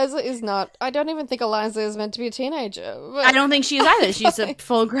 But Eliza is not. I don't even think Eliza is meant to be a teenager. I don't think she is either. She's a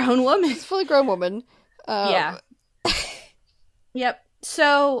full-grown woman. She's a fully grown woman. Yeah. Yep.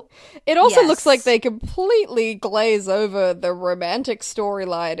 So it also looks like they completely glaze over the romantic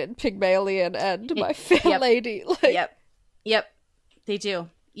storyline in Pygmalion and My Fair Lady. Like, yep, they do.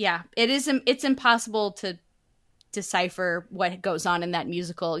 Yeah, it's impossible to decipher what goes on in that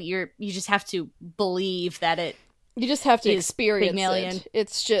musical. You just have to believe that it. You just have to experience Pygmalion. it.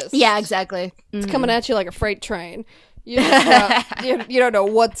 It's just exactly. It's coming at you like a freight train. You don't know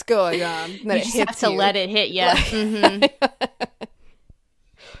what's going on. And then you just have to let it hit you. Mm-hmm.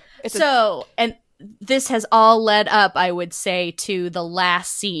 And this has all led up, I would say, to the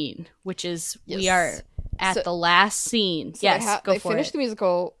last scene, which is we are at the last scene. So they finish the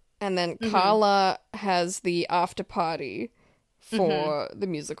musical, and then Carla has the after party for the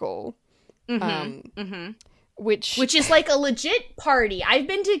musical, which is like a legit party. I've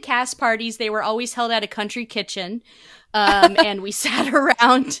been to cast parties; they were always held at a country kitchen. And we sat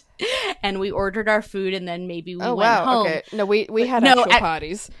around and we ordered our food, and then maybe we went home. Okay. No, we had actual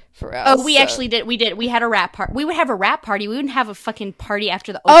parties for us. Oh, we actually did. We did. We had a rap party. We would have a rap party. We wouldn't have a fucking party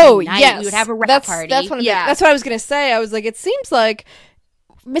after the opening night. Yes. We would have a rap party. That's what I was going to say. I was like, it seems like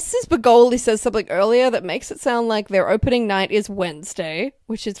Mrs. Begoli says something earlier that makes it sound like their opening night is Wednesday,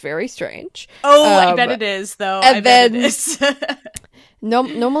 which is very strange. Oh, I bet it is, though. I bet it is.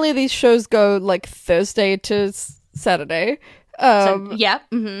 Normally these shows go like Thursday to Saturday. And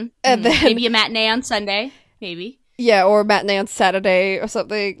then maybe a matinee on Sunday, maybe. Yeah, or a matinee on Saturday or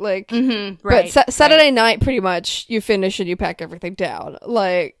something like. Right. But Saturday night, pretty much, you finish and you pack everything down.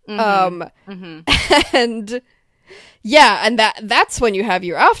 Like, and yeah, and that's when you have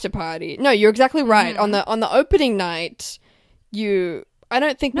your after party. No, you're exactly right. On the opening night, I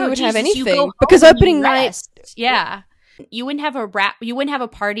don't think we would have anything because opening night. Yeah, you wouldn't have a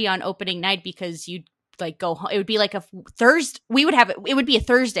party on opening night because you'd like go home. It would be like a Thursday. It would be a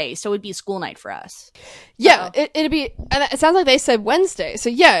Thursday, so it would be a school night for us. Yeah, it'd be, and it sounds like they said Wednesday. So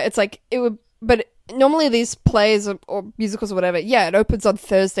yeah, it's like it would, but normally these plays or musicals or whatever, it opens on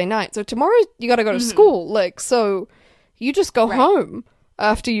Thursday night. So tomorrow you got to go to school, like, so you just go home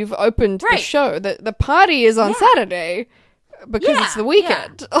after you've opened the show. The party is on Saturday because it's the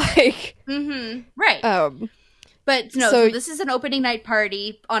weekend. Like, right. But no, so this is an opening night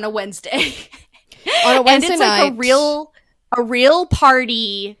party on a Wednesday. On a Wednesday and it's night, like a real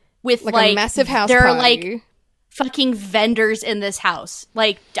party with like a massive house there party. Are like fucking vendors in this house.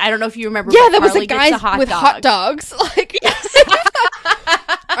 Like, I don't know if you remember. Yeah, there was a guy with hot dogs. Like,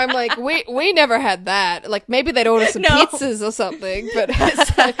 I'm like, we never had that. Like, maybe they'd order some pizzas or something, but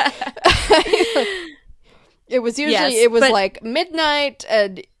it's like, it was usually like midnight,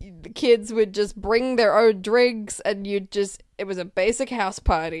 and the kids would just bring their own drinks, and it was a basic house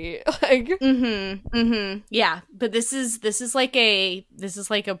party. Like, yeah, but this is like a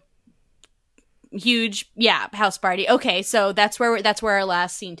huge house party. Okay, so that's where our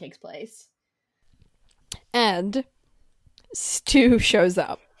last scene takes place, and Stu shows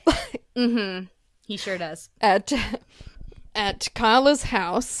up. He sure does at Carla's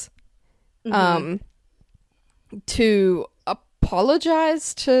house, to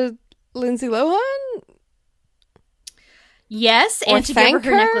apologize to Lindsay Lohan. Yes, and to give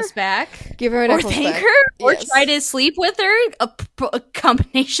her necklace back. Give her a necklace back. Or thank her, or try to sleep with her. A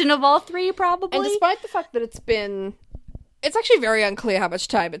combination of all three, probably. And despite the fact that it's actually very unclear how much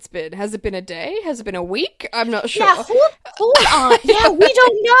time it's been. Has it been a day? Has it been a week? I'm not sure. Yeah, hold on. Yeah, we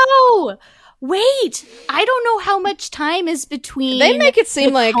don't know. Wait, I don't know how much time is between. They make it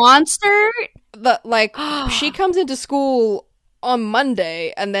seem like concert. She comes into school on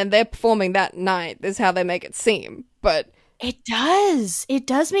Monday, and then they're performing that night. Is how they make it seem, but It does. It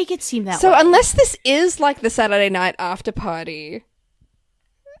does make it seem that way. So unless this is like the Saturday night after party.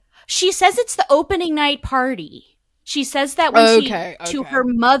 She says it's the opening night party. She says that when to her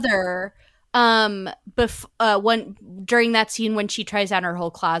mother, when during that scene when she tries out her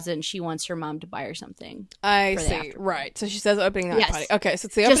whole closet and she wants her mom to buy her something. I see. Right. So she says opening night party. Okay, so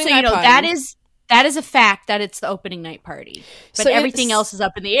it's the opening night party. That is a fact that it's the opening night party. But everything else is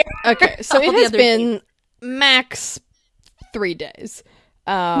up in the air. Okay, so it has been max 3 days.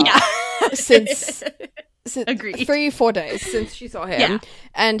 Since Agreed. 3-4 days since she saw him,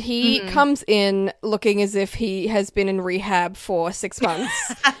 and he comes in looking as if he has been in rehab for 6 months,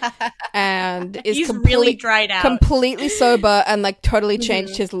 and is really dried out, completely sober, and like totally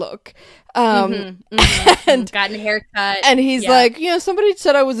changed his look, and gotten a haircut, and he's like, somebody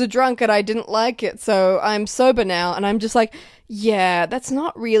said I was a drunk and I didn't like it, so I'm sober now, and I'm just like, yeah, that's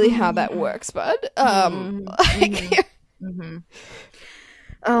not really how that works, bud.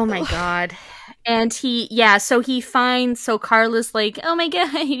 Oh my god. And so Carla's like, oh my god,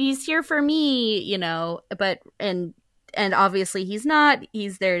 he's here for me, but and obviously he's not.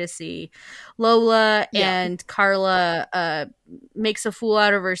 He's there to see Lola, and Carla makes a fool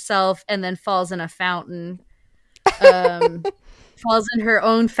out of herself and then falls in a fountain. Falls in her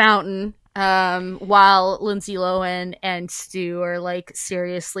own fountain, while Lindsay Lohan and Stu are like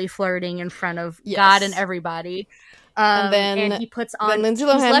seriously flirting in front of God and everybody. And he puts on. Then Lindsay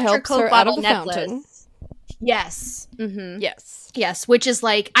Lohan helps her out of the fountain. Yes. Mm-hmm. Yes. Which is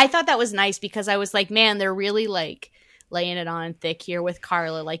like, I thought that was nice because I was like, man, they're really like laying it on thick here with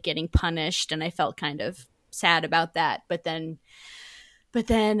Carla like getting punished, and I felt kind of sad about that. But then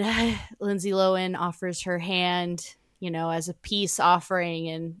Lindsay Lohan offers her hand, as a peace offering,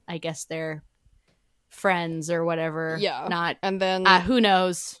 and I guess they're friends or whatever. Yeah. Not. And then who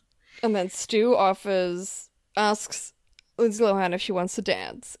knows? And then Stu asks Lindsay Lohan if she wants to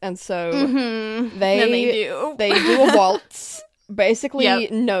dance, and so they do a waltz, basically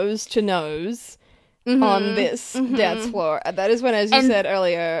nose to nose on this dance floor. And that is when, as you said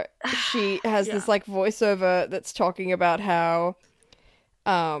earlier, she has this like voiceover that's talking about how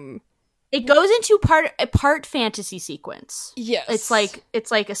it goes into a part fantasy sequence. Yes,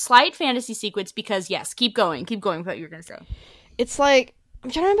 it's like a slight fantasy sequence because keep going with what you were gonna say. It's like, I'm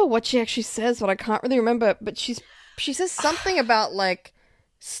trying to remember what she actually says, but I can't really remember. But she says something about like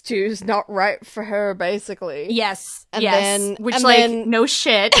Stu's not right for her, basically. Yes, and then no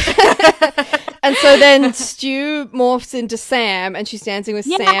shit. And so then Stu morphs into Sam, and she's dancing with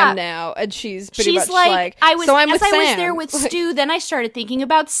Sam now, and she's pretty much like, I was there with like, Stu, then I started thinking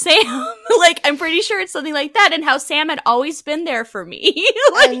about Sam. Like, I'm pretty sure it's something like that, and how Sam had always been there for me.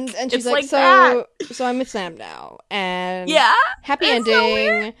 Like, and she's like, so I'm with Sam now, and happy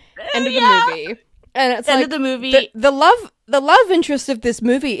ending, end of the movie. And it's end of the movie. The love interest of this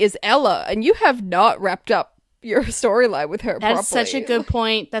movie is Ella, and you have not wrapped up your storyline with her properly. That's such a good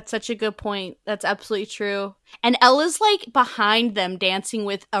point. That's absolutely true. And Ella's like behind them dancing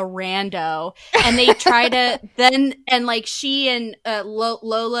with a rando, and they try to and like she and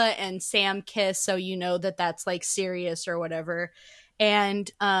Lola and Sam kiss, so that's like serious or whatever.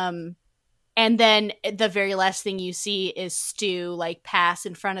 And then the very last thing you see is Stu like pass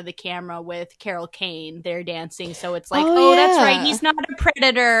in front of the camera with Carol Kane. They're dancing, so it's like, that's right, he's not a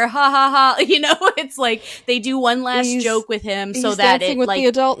predator, ha ha ha. It's like they do one last joke with him, so that dancing with the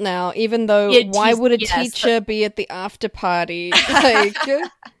adult now. Even though, why would a teacher be at the after party? Like,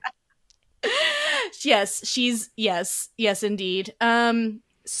 yes, indeed.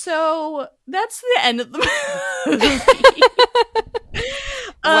 So that's the end of the movie.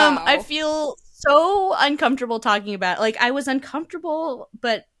 Wow. I feel so uncomfortable talking about it. Like, I was uncomfortable,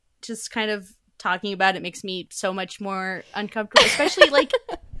 but just kind of talking about it makes me so much more uncomfortable, especially like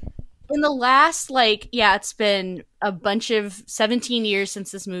in the last, it's been a bunch of 17 years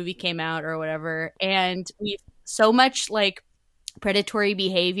since this movie came out or whatever, and we've so much like predatory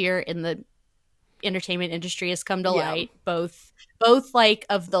behavior in the entertainment industry has come to light, both like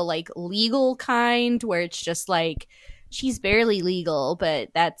of the like legal kind where it's just like she's barely legal, but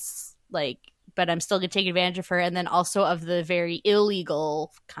that's like, but I'm still gonna take advantage of her, and then also of the very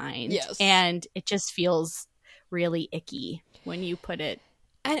illegal kind. Yes. And it just feels really icky when you put it.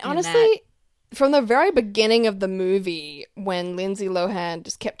 And honestly, from the very beginning of the movie, when Lindsay Lohan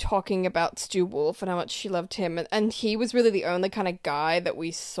just kept talking about Stu Wolf and how much she loved him, and he was really the only kind of guy that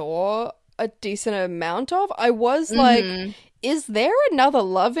we saw a decent amount of, I was like, is there another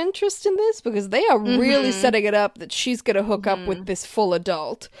love interest in this? Because they are really setting it up that she's going to hook up with this full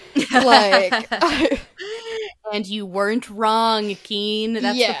adult. Like, And you weren't wrong, Keen.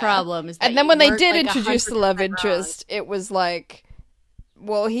 That's the problem. Is that and then when they weren't, did like, introduce the 100% love wrong. interest, it was like,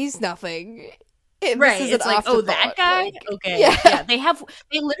 well, he's nothing. Right. This is It's an like, oh, that afterthought. guy? Like, Okay. yeah. Yeah.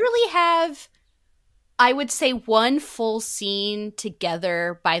 They literally have, I would say, one full scene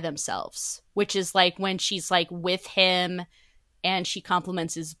together by themselves, which is like when she's like with him and she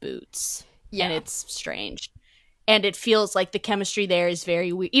compliments his boots. Yeah. And it's strange. And it feels like the chemistry there is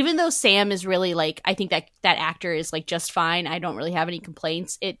very weird. Even though Sam is really like, I think that actor is like just fine. I don't really have any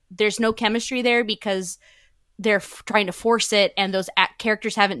complaints. There's no chemistry there because they're trying to force it, and those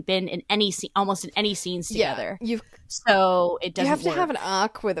characters haven't been in almost in any scenes together. So it doesn't. You have to work. have an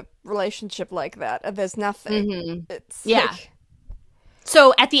arc with a relationship like that, and there's nothing. Mm-hmm. It's like...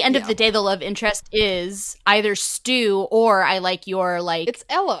 So at the end of the day, the love interest is either Stu or I like your like. It's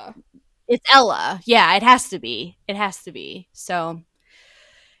Ella. It's Ella. Yeah, it has to be. It has to be. So,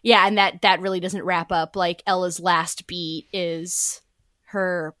 yeah, and that really doesn't wrap up. Like, Ella's last beat is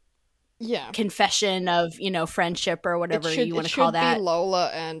her confession of, friendship or whatever you want to call that. It should be Lola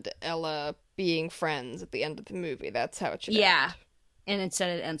and Ella being friends at the end of the movie. That's how it should end. And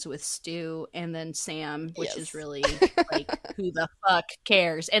instead it ends with Stu and then Sam, which is really, like, who the fuck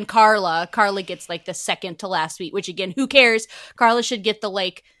cares? And Carla gets, like, the second to last beat, which, again, who cares? Carla should get the,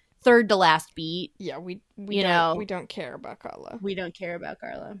 like, third to last beat. Yeah, we don't care about Carla. We don't care about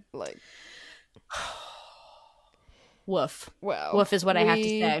Carla. Like, woof. Well, woof is what I have to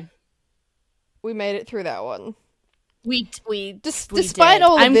say. We made it through that one. Despite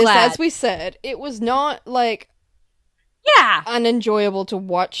all of this, glad. As we said, it was not like unenjoyable to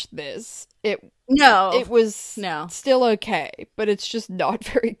watch this. It was still okay, but it's just not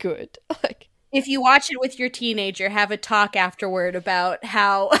very good. Like, if you watch it with your teenager, have a talk afterward about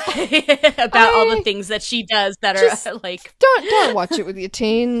how about all the things that she does that are like. Don't watch it with your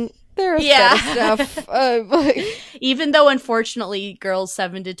teen. There is better stuff. Even though, unfortunately, girls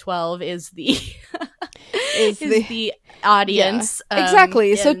 7 to 12 is the audience. Yeah.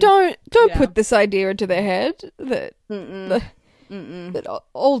 Exactly. So don't put this idea into their head that that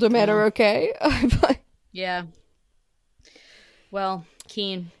older men are okay. Yeah. Well,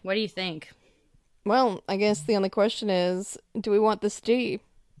 Keen, what do you think? Well, I guess the only question is, do we want this D?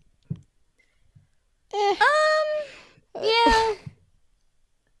 Yeah.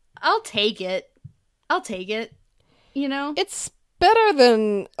 I'll take it. It's better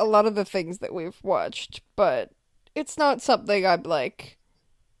than a lot of the things that we've watched, but it's not something I'm, like,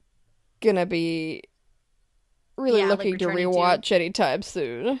 gonna be really looking to rewatch anytime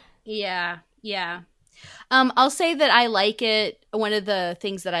soon. Yeah. I'll say that I like it. One of the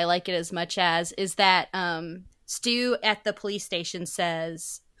things that I like it as much as is that Stu at the police station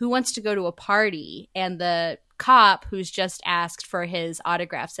says, "Who wants to go to a party?" And the cop who's just asked for his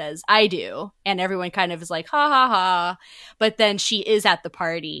autograph says, "I do." And everyone kind of is like, ha ha ha. But then she is at the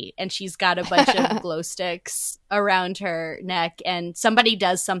party and she's got a bunch of glow sticks around her neck, and somebody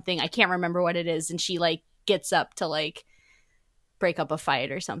does something, I can't remember what it is, and she like gets up to like break up a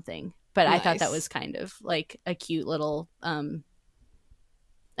fight or something. But nice. I thought that was kind of like a cute little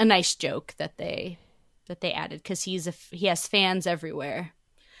a nice joke that they added, because he has fans everywhere.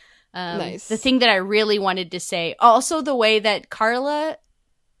 Nice. The thing that I really wanted to say, also the way that Carla,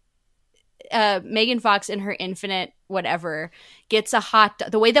 Megan Fox in her Infinite whatever, gets a hot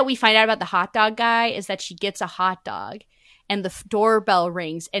dog. The way that we find out about the hot dog guy is that she gets a hot dog and the doorbell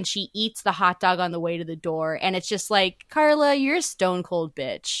rings and she eats the hot dog on the way to the door. And it's just like, Carla, you're a stone cold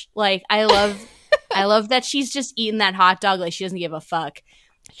bitch. Like, I love that she's just eating that hot dog like she doesn't give a fuck.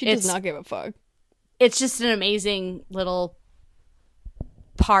 She does not give a fuck. It's just an amazing little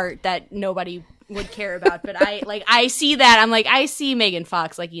part that nobody would care about, but I see that, I'm like, I see Megan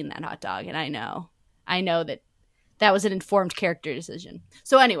Fox like eating that hot dog, and I know that was an informed character decision.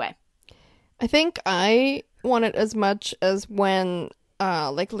 So anyway, I think I want it as much as when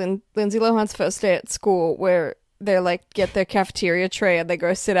like Lindsay Lohan's first day at school, where they like get their cafeteria tray and they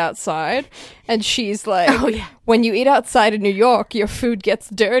go sit outside, and she's like, "Oh yeah, when you eat outside in New York, your food gets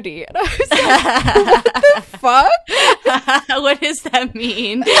dirty." And I was like, "What the fuck? What does that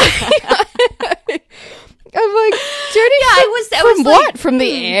mean?" I'm like, dirty. Yeah, I was from like, what? From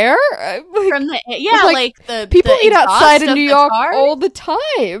the air? From the like the people the eat outside in New York car? all the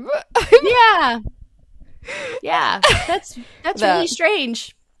time. Yeah, that's really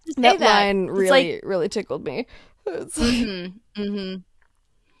strange. That line really tickled me.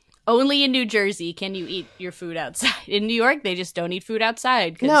 Only in New Jersey can you eat your food outside. In New York, they just don't eat food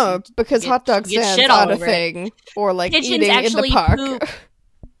outside. Because hot dog stands aren't a thing, or like pigeons eating in the park.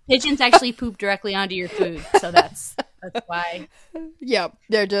 Pigeons actually poop directly onto your food, so that's why. Yeah,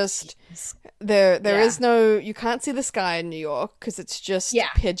 they're just There is no, you can't see the sky in New York because it's just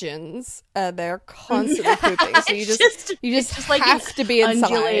pigeons. They're constantly pooping, so you just like have to be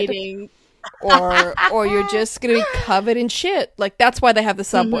inside, undulating. or you're just gonna be covered in shit. Like that's why they have the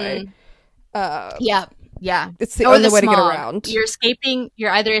subway. Yeah. It's the only way to get around. You're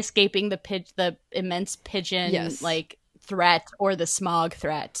either escaping the immense pigeon like threat or the smog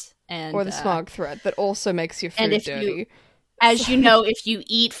threat, or the smog threat that also makes your food dirty. As you know, if you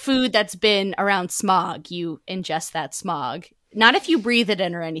eat food that's been around smog, you ingest that smog. Not if you breathe it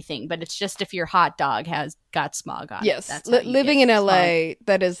in or anything, but it's just if your hot dog has got smog on it. Yes, living in LA,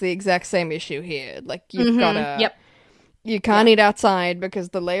 that is the exact same issue here. Like, you've got to... You can't eat outside because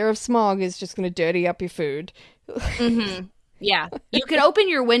the layer of smog is just going to dirty up your food. Yeah. You can open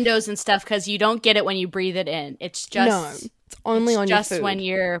your windows and stuff because you don't get it when you breathe it in. It's just... No, it's only on your food. Just when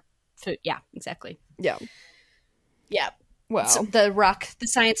you're... Food. Yeah, exactly. Yeah. Yeah. Well, so the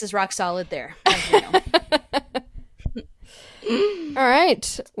science is rock solid there. As you know. All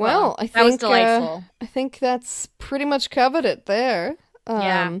right. Well, I think that was delightful. I think that's pretty much covered it there.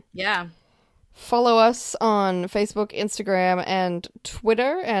 Yeah. Follow us on Facebook, Instagram, and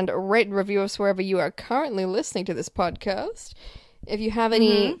Twitter, and rate and review us wherever you are currently listening to this podcast. If you have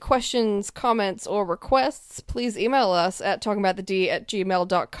any questions, comments, or requests, please email us at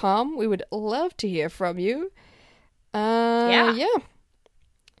talkingaboutthed@gmail.com. We would love to hear from you. Yeah.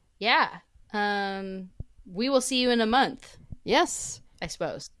 We will see you in a month. Yes. I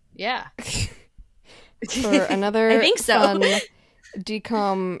suppose. Yeah. For another I think so. fun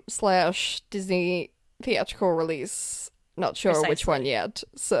DCOM/Disney theatrical release. Not sure Precisely. which one yet.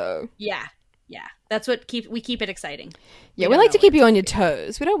 So yeah. That's what we keep it exciting. Yeah, we like to keep you on your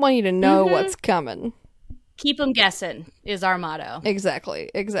toes. We don't want you to know what's coming. Keep them guessing is our motto. Exactly.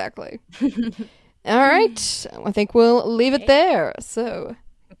 All right. I think we'll leave it there. So,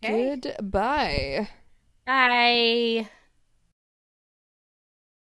 goodbye. Bye.